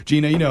leaves,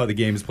 Gina, you know how the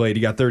game is played.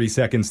 You got 30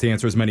 seconds to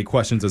answer as many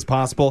questions as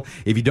possible.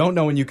 If you don't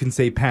know when you can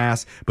say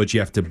pass, but you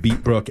have to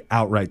beat Brooke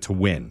outright to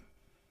win.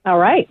 All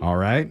right. All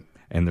right?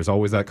 And there's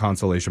always that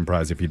consolation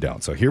prize if you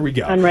don't. So here we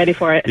go. I'm ready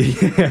for it.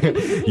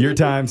 Your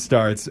time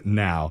starts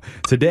now.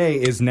 Today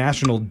is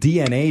National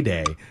DNA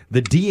Day.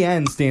 The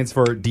DN stands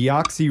for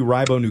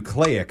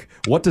deoxyribonucleic.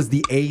 What does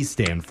the A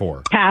stand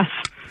for? Pass.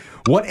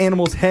 What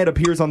animal's head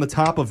appears on the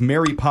top of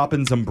Mary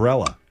Poppins'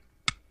 umbrella?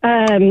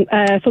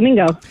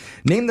 Flamingo.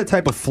 Name the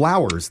type of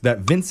flowers that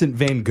Vincent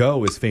van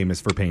Gogh is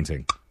famous for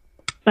painting.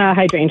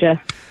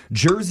 Hydrangea.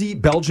 Jersey,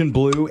 Belgian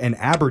Blue, and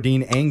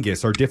Aberdeen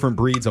Angus are different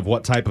breeds of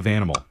what type of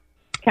animal?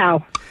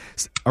 Cow.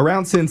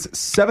 Around since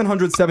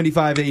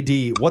 775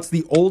 AD, what's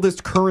the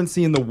oldest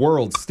currency in the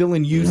world still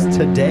in use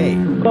today?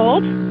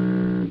 Gold.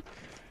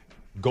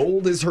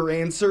 Gold is her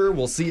answer.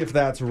 We'll see if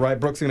that's right.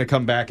 Brooke's going to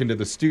come back into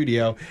the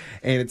studio.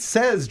 And it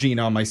says,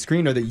 Gina, on my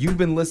screener that you've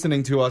been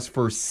listening to us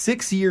for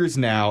 6 years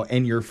now,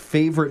 and your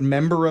favorite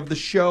member of the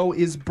show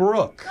is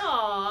Brooke.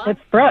 Aww.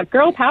 It's Brooke.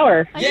 Girl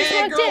power.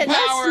 Yeah, girl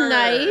power.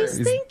 That's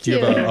nice. Thank you. Do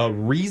you have a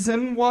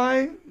reason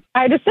why?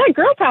 I just said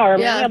girl power,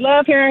 man. Yeah. I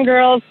love hearing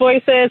girls'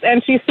 voices,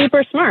 and she's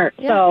super smart.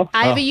 Yeah. So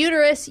I have a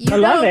uterus. You I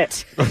love don't.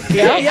 it.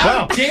 Yeah.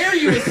 How dare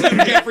you assume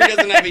Jeffrey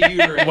doesn't have a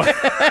uterus?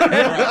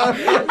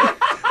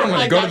 I'm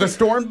going to go to the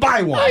store and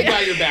buy one. I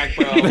got your back,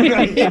 bro.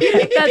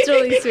 That's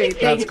really sweet.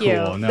 Thank That's you.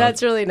 cool. No,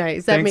 That's really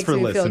nice. That thanks makes for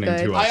me feel listening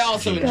good. to us. I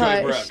also enjoy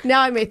Gosh, Brooke.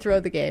 now I may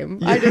throw the game.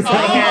 I just like Oh,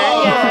 her.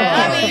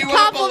 Yeah. I you mean, up a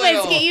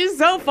compliments little. get you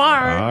so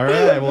far. All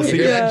right, we'll see.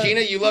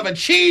 Gina, you love a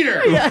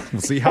cheater. We'll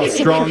see how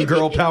strong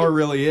girl power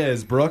really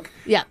is. Brooke,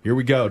 Yeah. here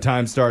we go.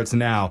 Time starts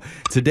now.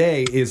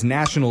 Today is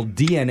National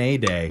DNA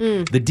Day.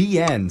 The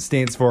DN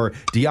stands for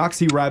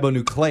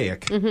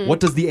deoxyribonucleic. What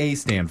does the A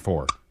stand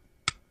for?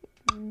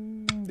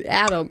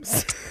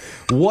 Adams.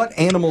 What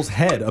animal's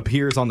head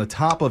appears on the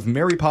top of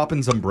Mary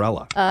Poppins'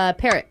 umbrella?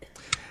 Parrot.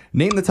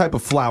 Name the type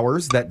of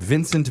flowers that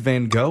Vincent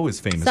van Gogh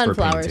is famous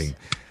Sunflowers. for painting.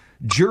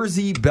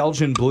 Jersey,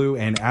 Belgian Blue,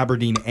 and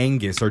Aberdeen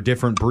Angus are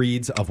different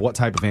breeds of what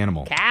type of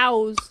animal?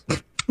 Cows.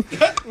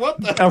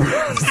 What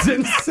the?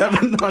 Since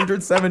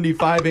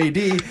 775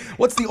 AD,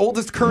 what's the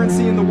oldest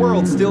currency in the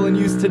world still in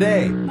use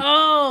today?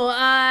 Oh,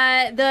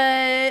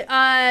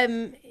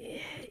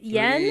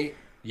 yen?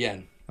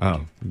 Yen.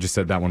 Oh, you just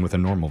said that one with a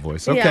normal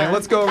voice. Okay, Yeah.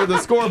 let's go over the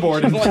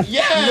scoreboard. And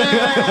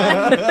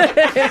Yeah.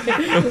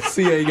 let's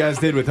see how you guys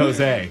did with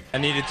Jose. I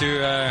needed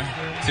to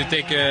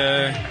take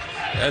a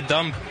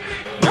dump.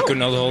 I could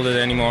not hold it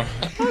anymore.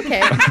 Okay.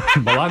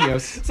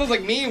 Bolaños. Sounds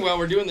like me while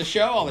we're doing the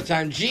show all the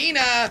time.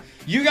 Gina,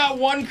 you got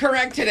one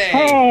correct today.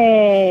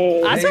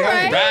 Hey. That's all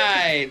right.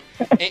 Right.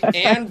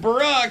 And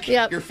Brooke,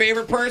 your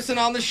favorite person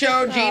on the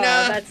show, Gina.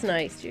 Oh, that's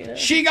nice, Gina.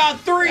 She got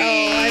 3. Oh,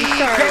 I'm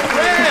sorry.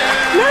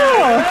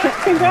 No.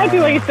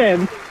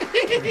 Congratulations.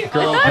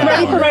 Girl I'm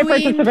ready for my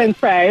Halloween. participants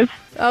prize.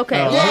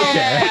 Okay. Oh,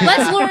 okay.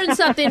 Let's learn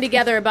something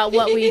together about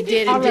what we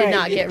did and did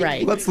not get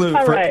right. Let's learn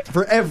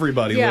for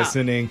everybody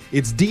listening.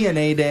 It's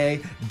DNA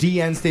Day.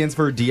 DN stands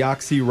for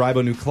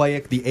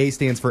deoxyribonucleic. The A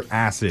stands for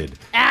acid.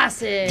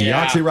 Acid.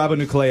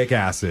 Deoxyribonucleic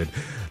acid.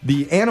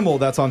 The animal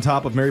that's on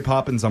top of Mary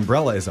Poppins'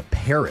 umbrella is a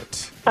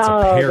parrot. It's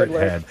a parrot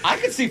head. I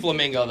could see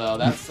flamingo, though.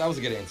 That was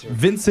a good answer.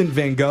 Vincent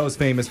van Gogh is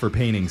famous for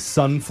painting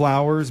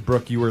sunflowers.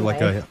 Brooke, you were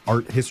like a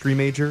art history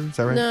major, is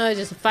that right? No,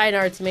 just a fine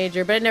arts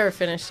major, but I never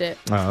finished it.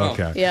 Oh,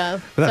 okay. Yeah.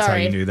 But that's Sorry.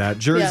 how you knew that.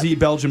 Jersey, Yep.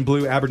 Belgian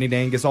Blue, Aberdeen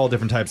Angus, all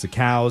different types of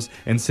cows.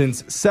 And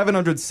since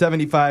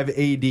 775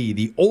 AD,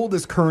 the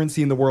oldest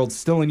currency in the world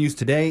still in use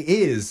today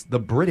is the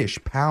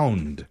British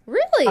pound.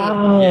 Really?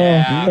 Oh,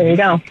 Yeah. there you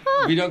go.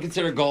 We don't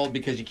consider gold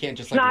because you can't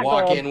just like Not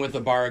walk gold. in with a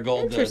bar of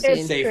gold to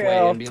Interesting.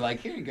 Safeway and be like,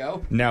 here you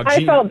go. Now,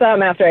 I felt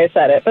dumb after I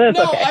said it, but it's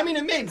No, okay. I mean,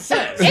 it made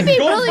sense. It'd be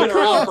Gold's really been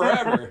around cool.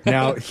 forever.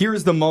 Now,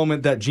 here's the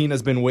moment that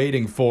Gina's been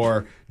waiting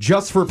for.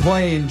 Just for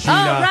playing, Gina.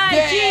 All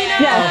right, Gina.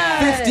 A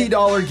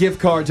 $50 gift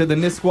card to the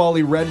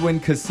Nisqually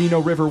Redwind Casino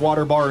River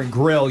Water Bar and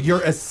Grill.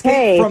 Your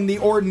escape from the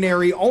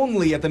ordinary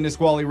only at the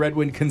Nisqually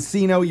Redwind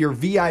Casino. Your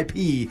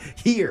VIP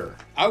here.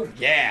 Oh,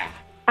 yeah.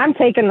 I'm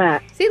taking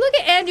that. See, look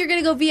at, and you're going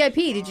to go VIP.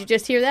 Did you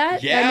just hear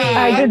that? Yeah.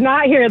 I did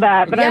not hear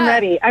that, but I'm Yeah.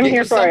 ready. I'm Get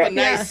here for yourself it. a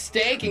nice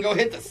steak and go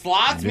hit the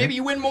slots. Maybe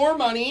you win more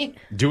money.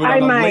 Do it I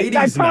on the might.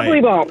 ladies' I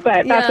probably night. won't,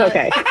 but that's Yeah.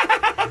 okay.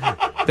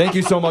 Thank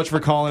you so much for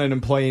calling in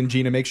and playing,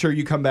 Gina. Make sure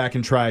you come back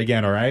and try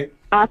again, all right?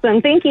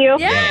 Awesome. Thank you.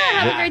 Yeah,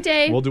 have a great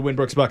day. We'll do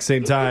Winbrooks Bucks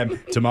same time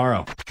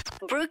tomorrow.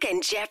 Brooke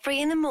and Jeffrey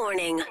in the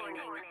morning.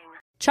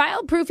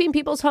 Child-proofing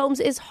people's homes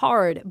is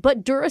hard,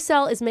 but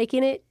Duracell is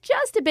making it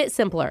just a bit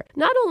simpler.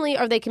 Not only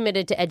are they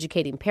committed to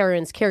educating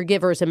parents,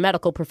 caregivers, and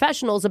medical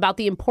professionals about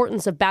the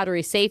importance of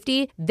battery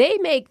safety, they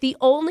make the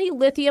only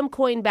lithium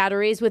coin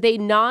batteries with a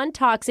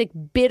non-toxic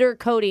bitter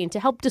coating to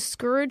help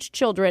discourage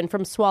children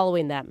from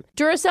swallowing them.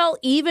 Duracell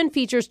even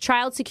features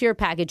child-secure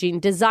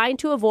packaging designed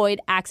to avoid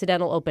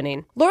accidental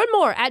opening. Learn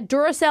more at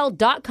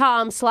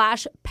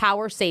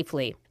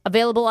Duracell.com/powersafely.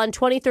 Available on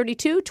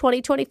 2032,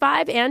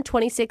 2025, and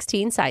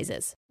 2016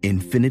 sizes.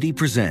 Infinity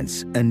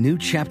presents a new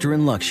chapter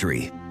in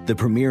luxury, the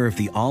premiere of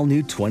the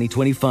all-new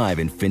 2025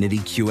 Infinity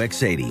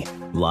QX80,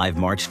 live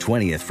March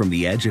 20th from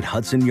the Edge at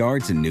Hudson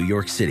Yards in New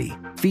York City,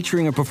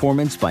 featuring a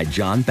performance by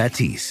John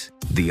Batiste.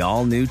 The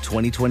all-new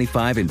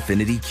 2025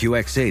 Infinity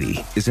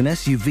QX80 is an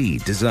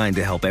SUV designed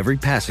to help every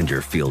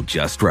passenger feel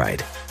just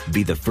right.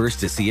 Be the first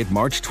to see it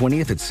March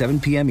 20th at 7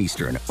 p.m.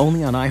 Eastern,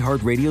 only on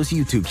iHeartRadio's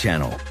YouTube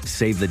channel.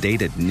 Save the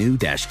date at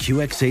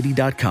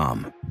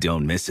new-QX80.com.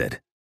 Don't miss it.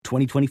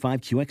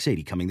 2025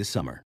 QX80 coming this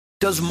summer.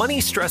 Does money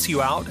stress you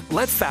out?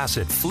 Let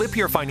Facet flip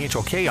your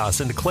financial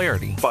chaos into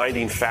clarity.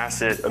 Finding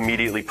Facet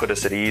immediately put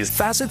us at ease.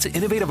 Facet's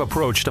innovative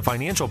approach to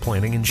financial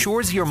planning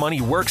ensures your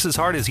money works as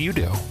hard as you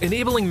do,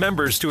 enabling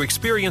members to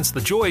experience the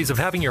joys of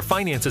having your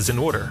finances in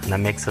order. And that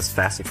makes us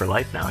Facet for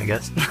life now, I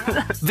guess.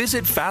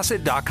 Visit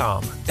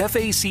Facet.com,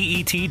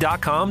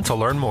 FACET.com to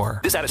learn more.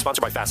 This ad is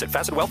sponsored by Facet.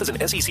 Facet Wealth is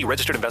an SEC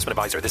registered investment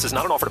advisor. This is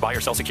not an offer to buy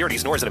or sell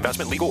securities, nor is it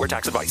investment, legal, or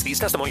tax advice. These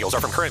testimonials are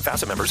from current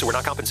Facet members who are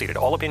not compensated.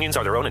 All opinions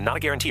are their own and not a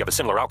guarantee of a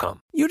similar outcome.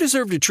 You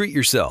deserve to treat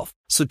yourself,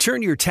 so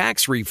turn your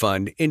tax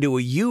refund into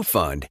a U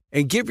fund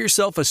and give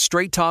yourself a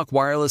Straight Talk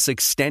Wireless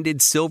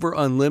Extended Silver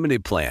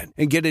Unlimited plan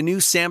and get a new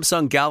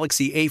Samsung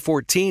Galaxy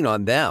A14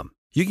 on them.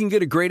 You can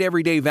get a great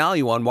everyday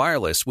value on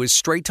wireless with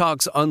Straight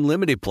Talk's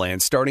Unlimited plan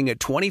starting at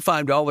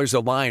 $25 a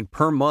line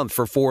per month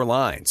for 4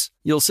 lines.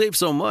 You'll save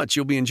so much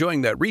you'll be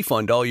enjoying that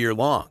refund all year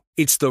long.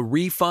 It's the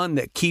refund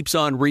that keeps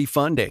on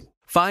refunding.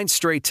 Find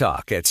Straight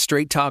Talk at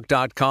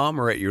straighttalk.com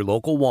or at your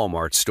local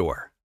Walmart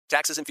store.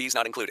 Taxes and fees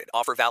not included.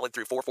 Offer valid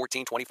through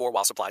 4/14/24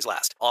 while supplies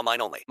last.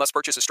 Online only. Must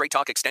purchase a Straight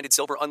Talk Extended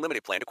Silver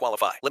Unlimited plan to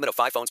qualify. Limit of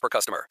 5 phones per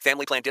customer.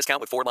 Family plan discount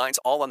with 4 lines,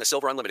 all on the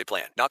Silver Unlimited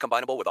plan. Not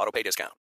combinable with auto pay discount.